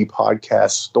Wolfie D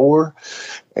podcast store.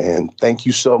 And thank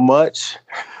you so much.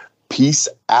 Peace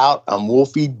out. I'm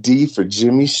Wolfie D for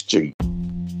Jimmy Street.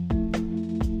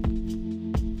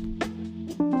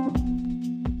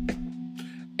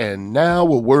 And now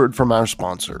a word from our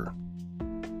sponsor.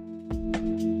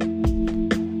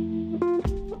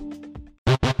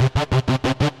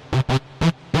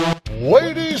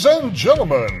 Ladies and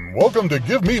gentlemen, welcome to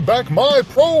Give Me Back My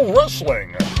Pro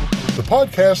Wrestling, the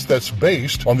podcast that's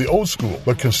based on the old school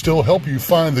but can still help you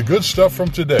find the good stuff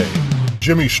from today.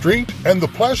 Jimmy Street and the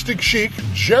Plastic Sheik,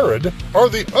 Jared, are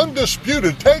the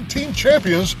undisputed tag team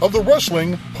champions of the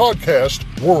wrestling podcast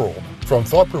world. From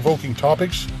thought-provoking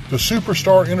topics to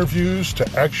superstar interviews to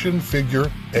action figure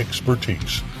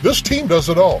expertise. This team does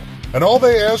it all, and all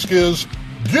they ask is,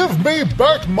 give me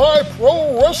back my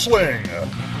pro wrestling!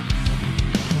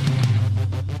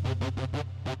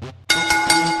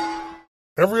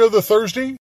 Every other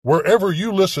Thursday, wherever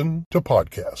you listen to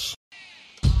podcasts.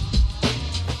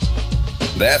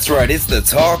 That's right, it's the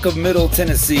Talk of Middle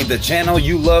Tennessee, the channel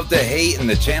you love to hate and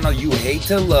the channel you hate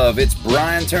to love. It's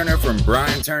Brian Turner from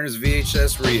Brian Turner's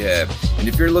VHS Rehab. And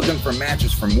if you're looking for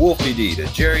matches from Wolfie D to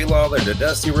Jerry Lawler to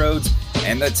Dusty Rhodes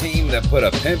and the team that put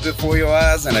a pimp before your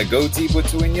eyes and a goatee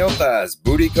between your thighs,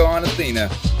 Booty Call and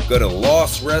Athena, go to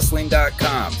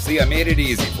lostwrestling.com. See, I made it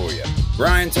easy for you.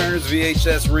 Brian Turner's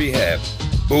VHS Rehab.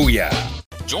 Booyah.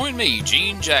 Join me,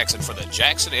 Gene Jackson, for the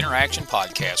Jackson Interaction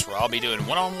Podcast, where I'll be doing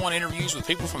one-on-one interviews with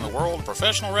people from the world of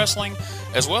professional wrestling,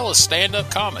 as well as stand-up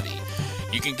comedy.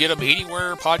 You can get them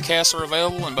anywhere podcasts are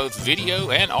available in both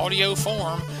video and audio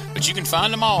form, but you can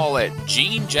find them all at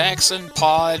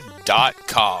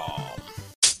GeneJacksonPod.com.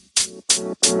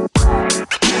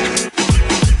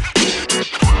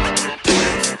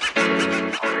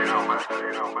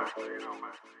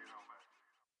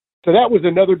 So that was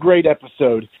another great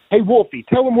episode. Hey, Wolfie,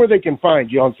 tell them where they can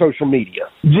find you on social media.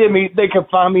 Jimmy, they can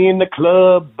find me in the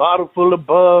club, bottle full of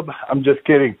bub. I'm just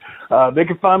kidding. They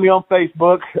can find me on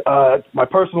Facebook. My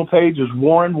personal page is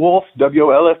Warren Wolf,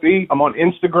 WOLFE. I'm on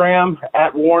Instagram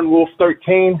at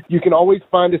WarrenWolf13. You can always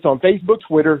find us on Facebook,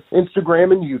 Twitter,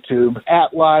 Instagram, and YouTube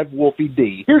at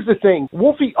LiveWolfieD. Here's the thing.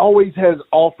 Wolfie always has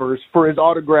offers for his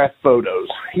autographed photos.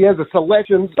 He has a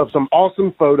selection of some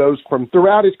awesome photos from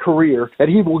throughout his career that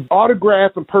he will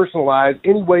autograph and personalize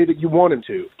any way that you want him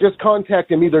to. Just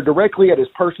contact him either directly at his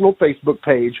personal Facebook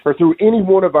page or through any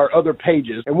one of our other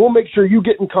pages, and we'll make sure you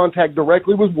get in contact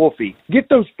directly with Wolfie. Get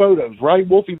those photos, right,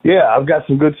 Wolfie? Yeah, I've got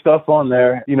some good stuff on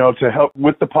there, to help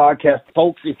with the podcast.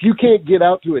 Folks, if you can't get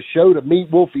out to a show to meet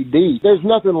Wolfie D, there's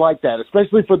nothing like that,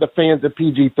 especially for the fans of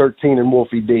PG-13 and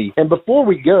Wolfie D. And before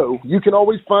we go, you can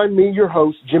always find me, your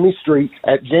host, Jimmy Street,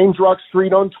 at James Rock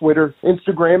Street on Twitter,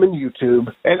 Instagram, and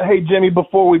YouTube. And hey, Jimmy,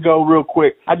 before we go real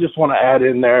quick, I just want to add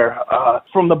in there,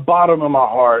 from the bottom of my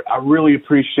heart, I really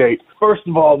appreciate, first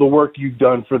of all, the work you've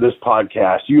done for this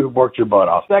podcast. You have worked your butt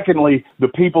off. Secondly, the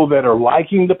people that are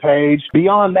liking the page.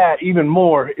 Beyond that, even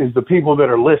more, is the people that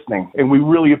are listening, and we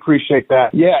really appreciate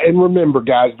that. Yeah, and remember,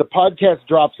 guys, the podcast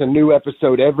drops a new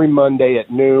episode every Monday at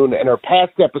noon, and our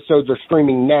past episodes are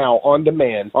streaming now on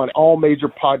demand on all major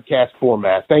podcast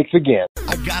formats. Thanks again.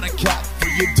 I got a cap for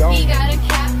your dome. He got a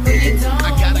cap for your dome.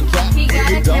 I got a cap for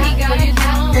your dome. He got a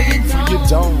cap for your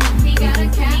dome. He got a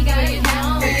cap for your dome.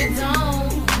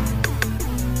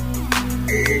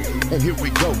 And here we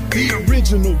go. The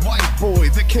original white boy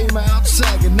that came out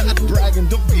sagging, not bragging,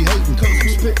 don't be hating, cause I'm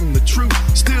spitting the truth.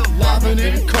 Still livin'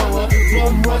 in color,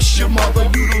 from rush your mother,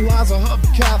 utilize a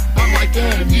hubcap, unlike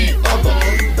any other.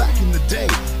 Back in the day,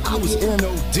 I was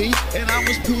N-O-D, and I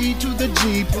was P to the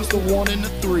G, plus the 1 and the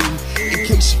 3. In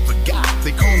case you forgot,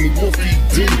 they call me Wolfie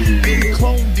D. Been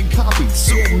cloned and copied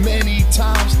so many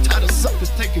times, tired of suckers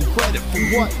taking credit for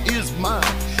what is mine.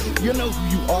 You know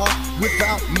who you are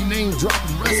without me name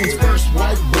dropping. Wrestling's first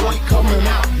white boy coming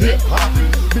out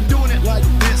hip-hopping. Been doing it like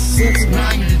this since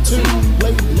 92.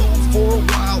 Laid low for a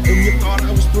while and you thought I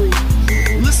was through.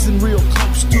 Listen real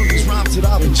close to these rhymes that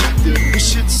I've injected.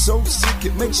 This shit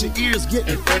makes your ears get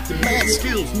infected. Mad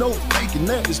skills, no faking,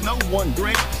 there is no one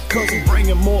great. Cause I'm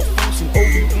bringing more folks than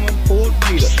Obi-Wan or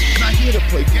Vader. Not here to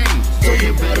play games, so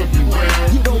you better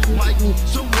beware. You don't like me,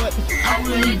 so what? I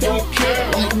really don't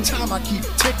care. Like time I keep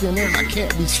ticking and I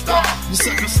can't be stopped. You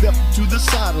sucker step to the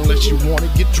side unless you wanna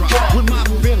get dropped. With my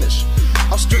finish,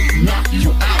 I'll straight knock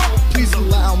you out. Please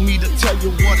allow me to tell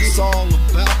you what it's all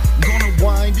about. I'm gonna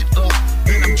wind it up,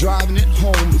 then I'm driving it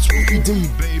home. It's Wolfie D,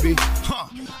 baby. Huh?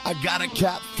 I got a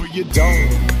cap for your dome.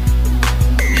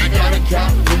 I got a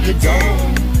cap for your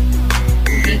dome.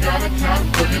 We got a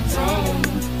cap for your dome.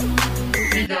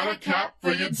 We got a cap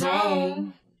for your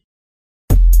dome.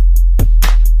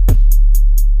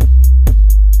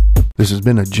 This has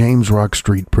been a James Rock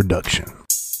Street production.